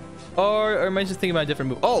 Or am I just thinking about a different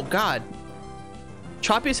move? Oh god!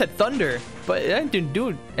 Tropius had Thunder, but it didn't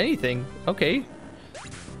do anything. Okay.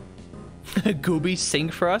 Gooby, sing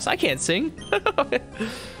for us. I can't sing.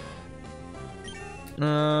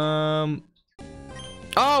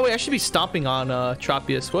 Oh wait, I should be stomping on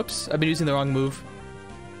Tropius. Whoops, I've been using the wrong move.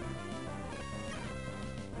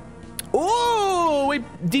 Oh wait,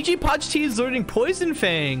 DG Podge T is learning Poison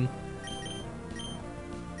Fang.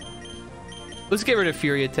 Let's get rid of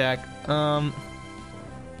Fury Attack. Oh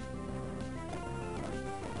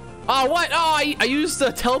what? Oh, I used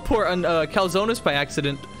the teleport on Calzonis by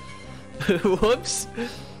accident. Whoops.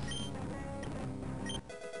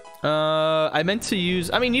 I meant to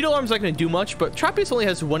use... I mean, Needle Arm's not going to do much, but Tropius only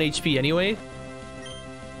has 1 HP anyway.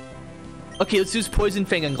 Okay, let's use Poison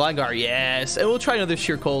Fang on Gligar. Yes. And we'll try another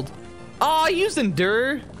Sheer Cold. Oh, I used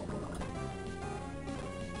Endure.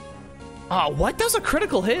 Oh, what? That was a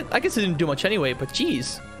critical hit? I guess it didn't do much anyway, but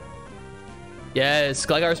jeez. Yes,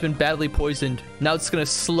 Gligar's been badly poisoned. Now it's going to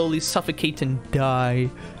slowly suffocate and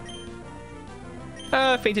die.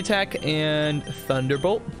 Feint Attack and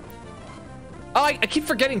Thunderbolt. Oh, I keep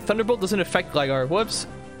forgetting Thunderbolt doesn't affect Gligar. Whoops.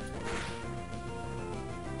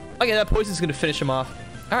 Okay, that poison's gonna finish him off.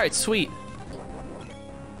 Alright, sweet.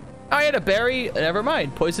 Oh, I had a berry. Never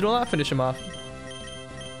mind. Poison will not finish him off.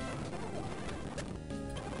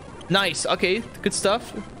 Nice. Okay, good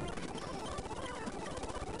stuff.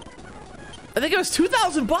 I think it was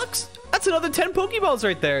 2,000 bucks. That's another 10 Pokeballs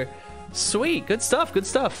right there. Sweet. Good stuff. Good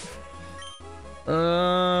stuff.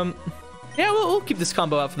 Yeah, we'll keep this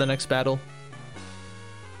combo out for the next battle.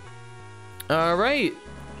 All right,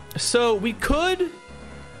 so we could...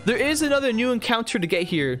 There is another new encounter to get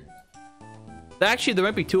here. Actually, there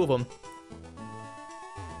might be 2 of them.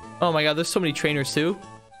 Oh my god, there's so many trainers too.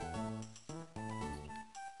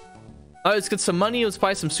 All right, let's get some money. Let's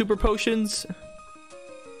buy some super potions.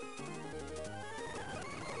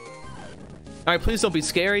 All right, please don't be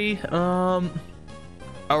scary.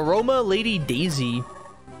 Aroma Lady Daisy,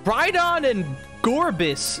 Rhydon, and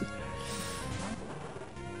Gorbis.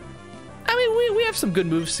 I mean, we have some good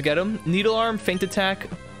moves to get him. Needle Arm, Feint Attack.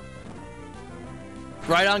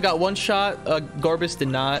 Rhydon got one shot. Gorbis did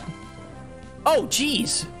not. Oh,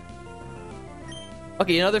 jeez.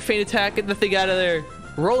 Okay, another Feint Attack. Get the thing out of there.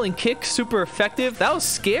 Rolling Kick, super effective. That was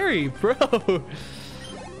scary, bro.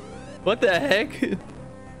 What the heck?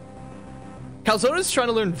 Calzone's trying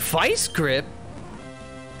to learn Vice Grip.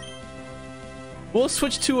 We'll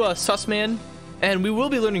switch to Sussman, and we will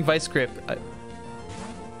be learning Vice Grip.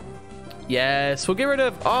 Yes, we'll get rid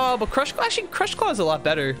of... Oh, but Crush Claw... Actually, Crush Claw is a lot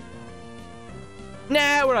better.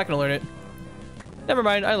 Nah, we're not going to learn it. Never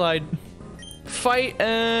mind, I lied. Fight,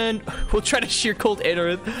 and we'll try to Sheer Cold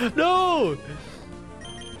Anorith. No!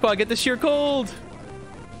 Come on, get the Sheer Cold.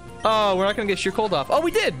 Oh, we're not going to get Sheer Cold off. Oh,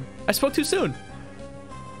 we did! I spoke too soon.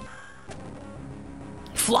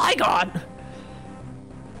 Flygon!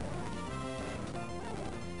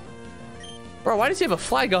 Bro, why does he have a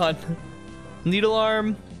Flygon? Needle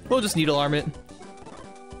Arm. We'll just Needle Arm it.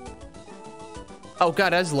 Oh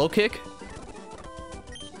god, that's low kick.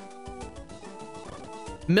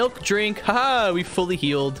 Milk Drink. Haha, we fully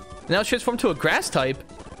healed. Now transform to a grass type.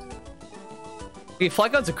 Okay,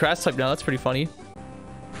 Flygon's a grass type now. That's pretty funny.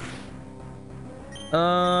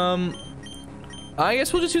 I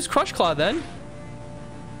guess we'll just use Crush Claw then.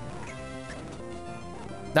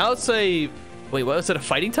 Now it's a... Wait, what was it? A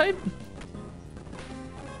fighting type?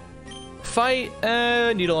 Fight,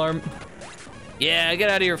 Needle Arm. Yeah, get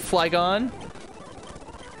out of here, Flygon.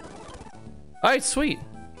 Alright, sweet.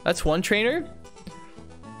 That's one trainer.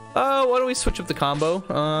 Why don't we switch up the combo?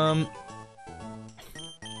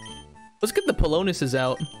 Let's get the Polonuses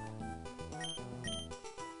out.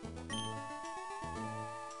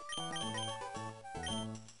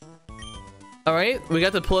 Alright, we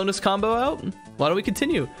got the Polonus combo out. Why don't we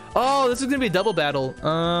continue? Oh, this is gonna be a double battle.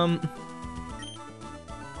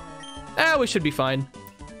 We should be fine.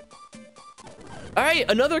 All right,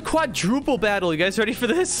 another quadruple battle. You guys ready for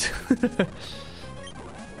this?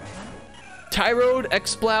 Tyrode,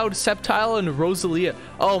 Exploud, Sceptile, and Rosalia.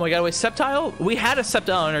 Oh my god, wait, Sceptile? We had a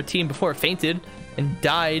Sceptile on our team before it fainted and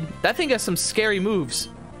died. That thing has some scary moves.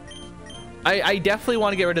 I definitely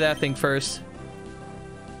want to get rid of that thing first.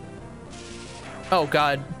 Oh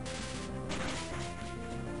god.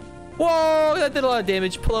 Whoa, that did a lot of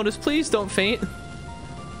damage. Polonus, please don't faint.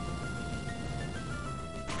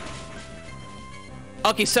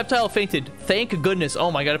 Okay, Sceptile fainted. Thank goodness. Oh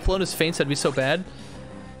my god, if Polonus faints, that'd be so bad.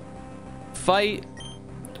 Fight.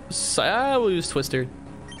 We'll use Twister.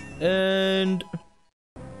 And...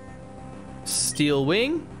 Steel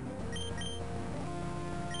Wing.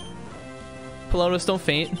 Polonus, don't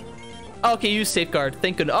faint. Okay, use Safeguard.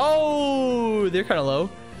 Thank goodness. Oh, they're kind of low.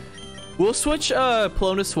 We'll switch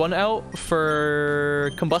Polonus 1 out for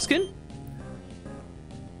Combuskin.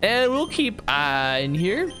 And we'll keep in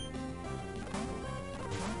here.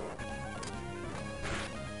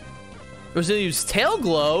 We're gonna use Tail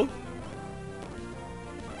Glow.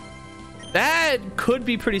 That could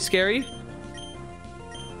be pretty scary.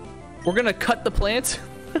 We're gonna cut the plant.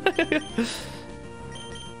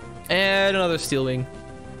 And another Steel Wing.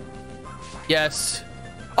 Yes.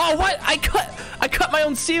 Oh, what? I cut my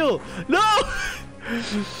own seal. No!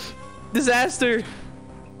 Disaster.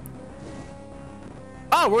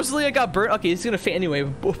 Oh, Rosalia got burnt. Okay, he's gonna faint anyway.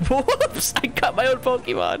 Whoops! I cut my own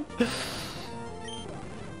Pokemon.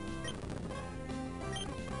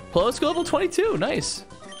 Let's go level 22. Nice.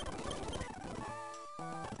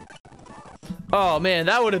 Oh man,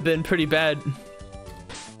 that would have been pretty bad.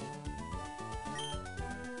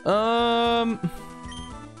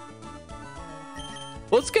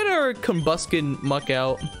 Let's get our Combuskin Muck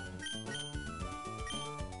out.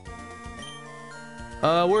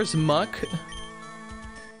 Where's Muck?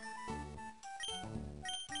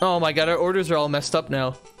 Oh my god, our orders are all messed up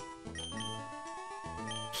now.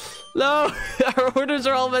 No, our orders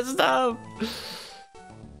are all messed up.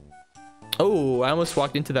 Oh, I almost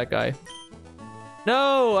walked into that guy.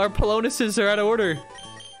 No, our Polonuses are out of order.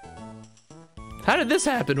 How did this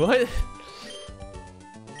happen? What?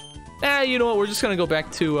 You know what? We're just gonna go back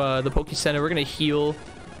to the Poke Center. We're gonna heal.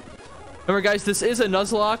 Remember, guys, this is a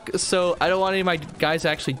Nuzlocke, so I don't want any of my guys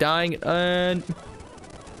actually dying. And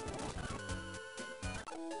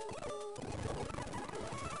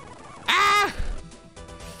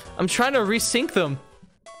I'm trying to resync them.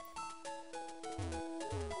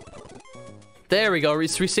 There we go.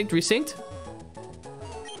 Resynced.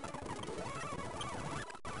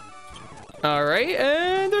 All right,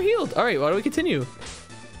 and they're healed. All right, why don't we continue?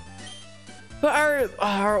 But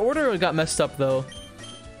our order got messed up though.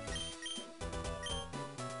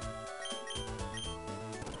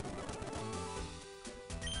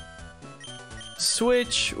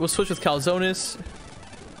 Switch. We'll switch with Calzones.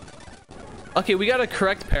 Okay, we got a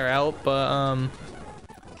correct pair out, but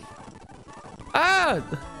ah!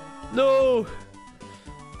 No!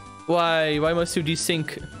 Why must you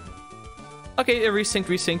desync? Okay, it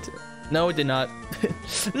resynced. No, it did not.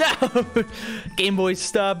 No! Game Boy,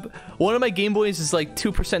 stop. One of my Game Boys is like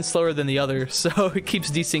 2% slower than the other, so it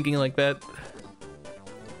keeps desyncing like that.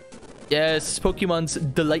 Yes, Pokemon's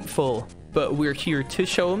delightful, but we're here to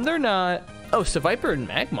show them they're not. Oh, Seviper and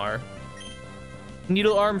Magmar.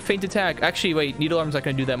 Needle Arm, Feint Attack. Actually, wait, Needle Arm's not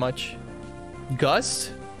gonna do that much.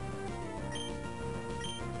 Gust?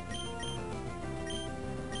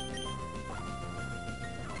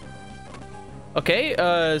 Okay,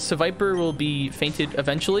 Seviper will be fainted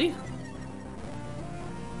eventually.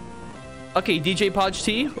 Okay, DJ Podge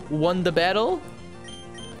T won the battle.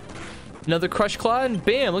 Another Crush Claw, and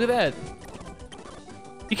bam, look at that.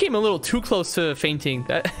 You came a little too close to fainting.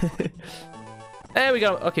 That we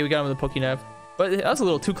got him. Okay, we got him with the Pokénav. But that was a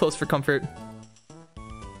little too close for comfort.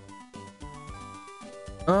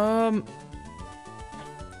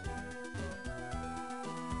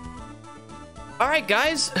 Alright,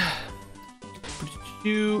 guys.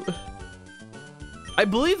 I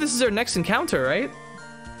believe this is our next encounter, right?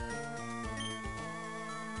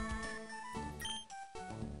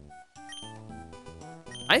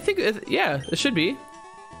 I think, yeah, it should be.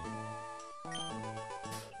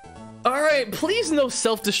 Alright, please no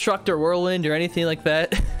self-destruct or whirlwind or anything like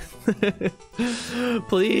that.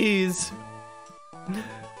 Please.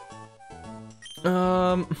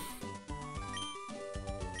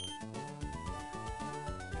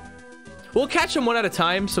 We'll catch them one at a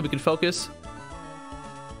time so we can focus.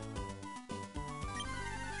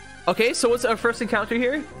 Okay, so what's our first encounter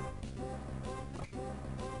here?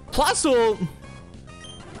 Plusle!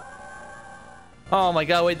 Oh my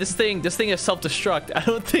god, wait, this thing is self-destruct. I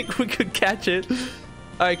don't think we could catch it.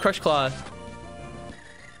 Alright, Crush Claw.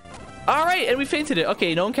 Alright, and we fainted it.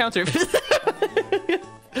 Okay, no encounter.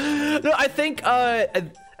 No, I think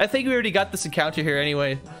we already got this encounter here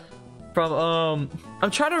anyway. From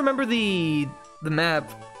I'm trying to remember the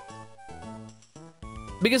map.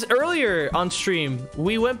 Because earlier on stream,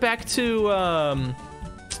 we went back to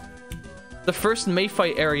the first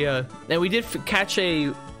Mayfight area, and we did catch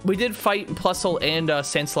we did fight Plusle and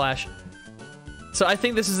Sandslash. So I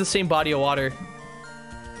think this is the same body of water.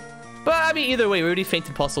 But I mean, either way, we already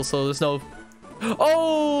fainted Plusle, so there's no.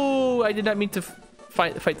 Oh, I did not mean to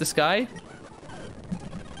fight this guy.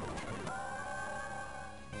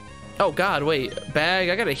 Oh god, wait, bag.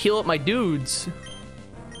 I gotta heal up my dudes.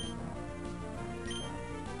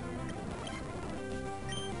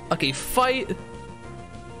 Okay, fight.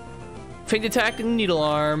 Feint Attack and Needle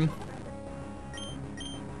Arm.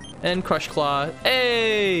 And Crush Claw.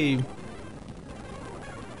 Hey!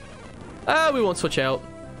 We won't switch out.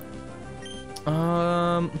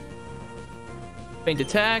 Feint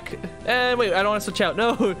Attack. And wait, I don't want to switch out.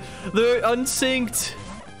 No, they're unsynced.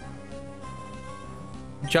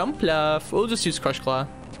 Jump Luff. We'll just use Crush Claw.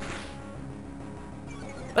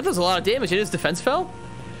 That does a lot of damage. His defense fell.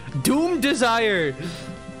 Doom Desire.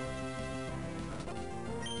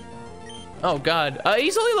 Oh god.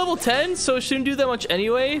 He's only level 10, so it shouldn't do that much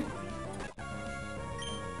anyway.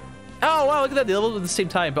 Oh wow, look at that. They leveled at the same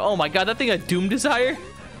time. But oh my god, that thing had Doom Desire.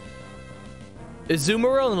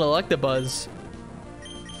 Azumarill and Electabuzz.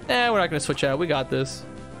 We're not gonna switch out. We got this.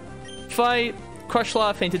 Fight. Crush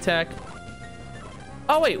Claw, Feint Attack.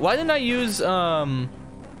 Oh wait, why didn't I use oh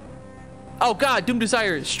god, Doom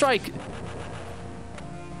Desire, Strike.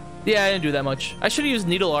 Yeah, I didn't do that much. I should have used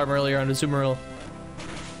Needle Arm earlier on Azumarill.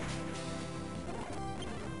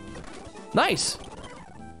 Nice.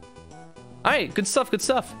 Alright, good stuff, good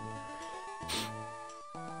stuff.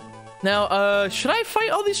 Now, should I fight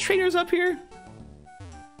all these trainers up here?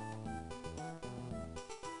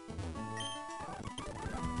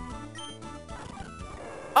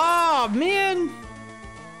 Oh man!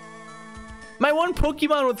 My one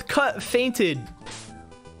Pokemon with Cut fainted.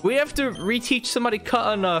 We have to reteach somebody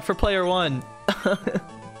Cut on for player 1.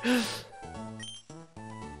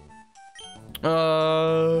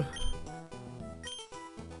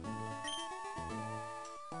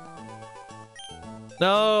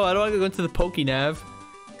 No, I don't want to go into the Pokénav.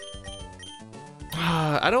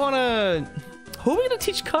 I don't want to. Who are we gonna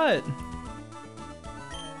teach Cut?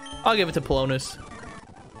 I'll give it to Polonus.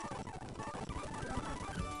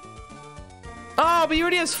 Oh, but he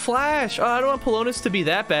already has Flash. Oh, I don't want Polonus to be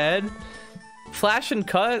that bad. Flash and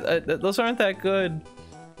Cut, those aren't that good.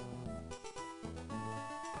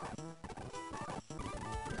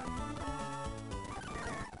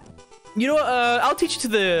 You know what? I'll teach you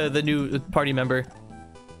to the new party member.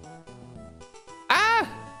 Ah!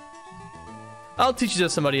 I'll teach you to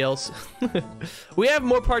somebody else. We have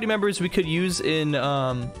more party members we could use in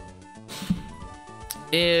our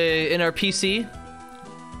PC.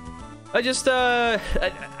 I just I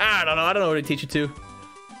don't know. I don't know what to teach you to.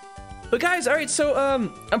 But guys, all right. So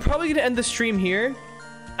I'm probably gonna end the stream here.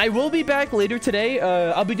 I will be back later today.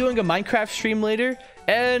 I'll be doing a Minecraft stream later,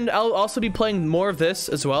 and I'll also be playing more of this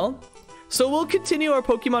as well. So we'll continue our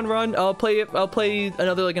Pokemon run. I'll play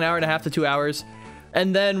another like an hour and a half to 2 hours,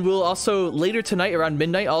 and then we'll also later tonight around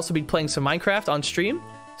midnight also be playing some Minecraft on stream.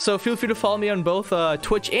 So feel free to follow me on both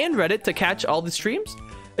Twitch and Reddit to catch all the streams.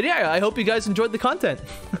 And yeah, I hope you guys enjoyed the content.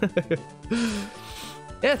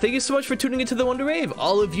 Yeah, thank you so much for tuning into the Wonder Wave.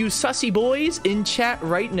 All of you sussy boys in chat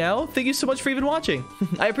right now, thank you so much for even watching.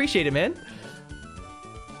 I appreciate it, man.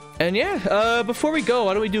 And yeah, before we go,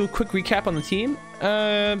 why don't we do a quick recap on the team?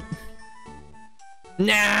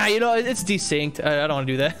 Nah, you know, it's desynced. I don't want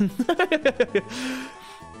to do that.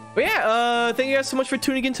 But yeah, thank you guys so much for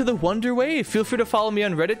tuning into the Wonder Wave. Feel free to follow me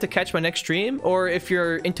on Reddit to catch my next stream. Or if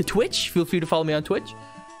you're into Twitch, feel free to follow me on Twitch.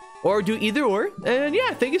 Or do either or. And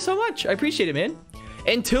yeah, thank you so much. I appreciate it, man.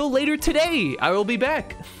 Until later today, I will be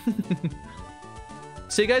back.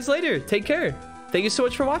 See you guys later. Take care. Thank you so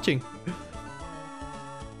much for watching.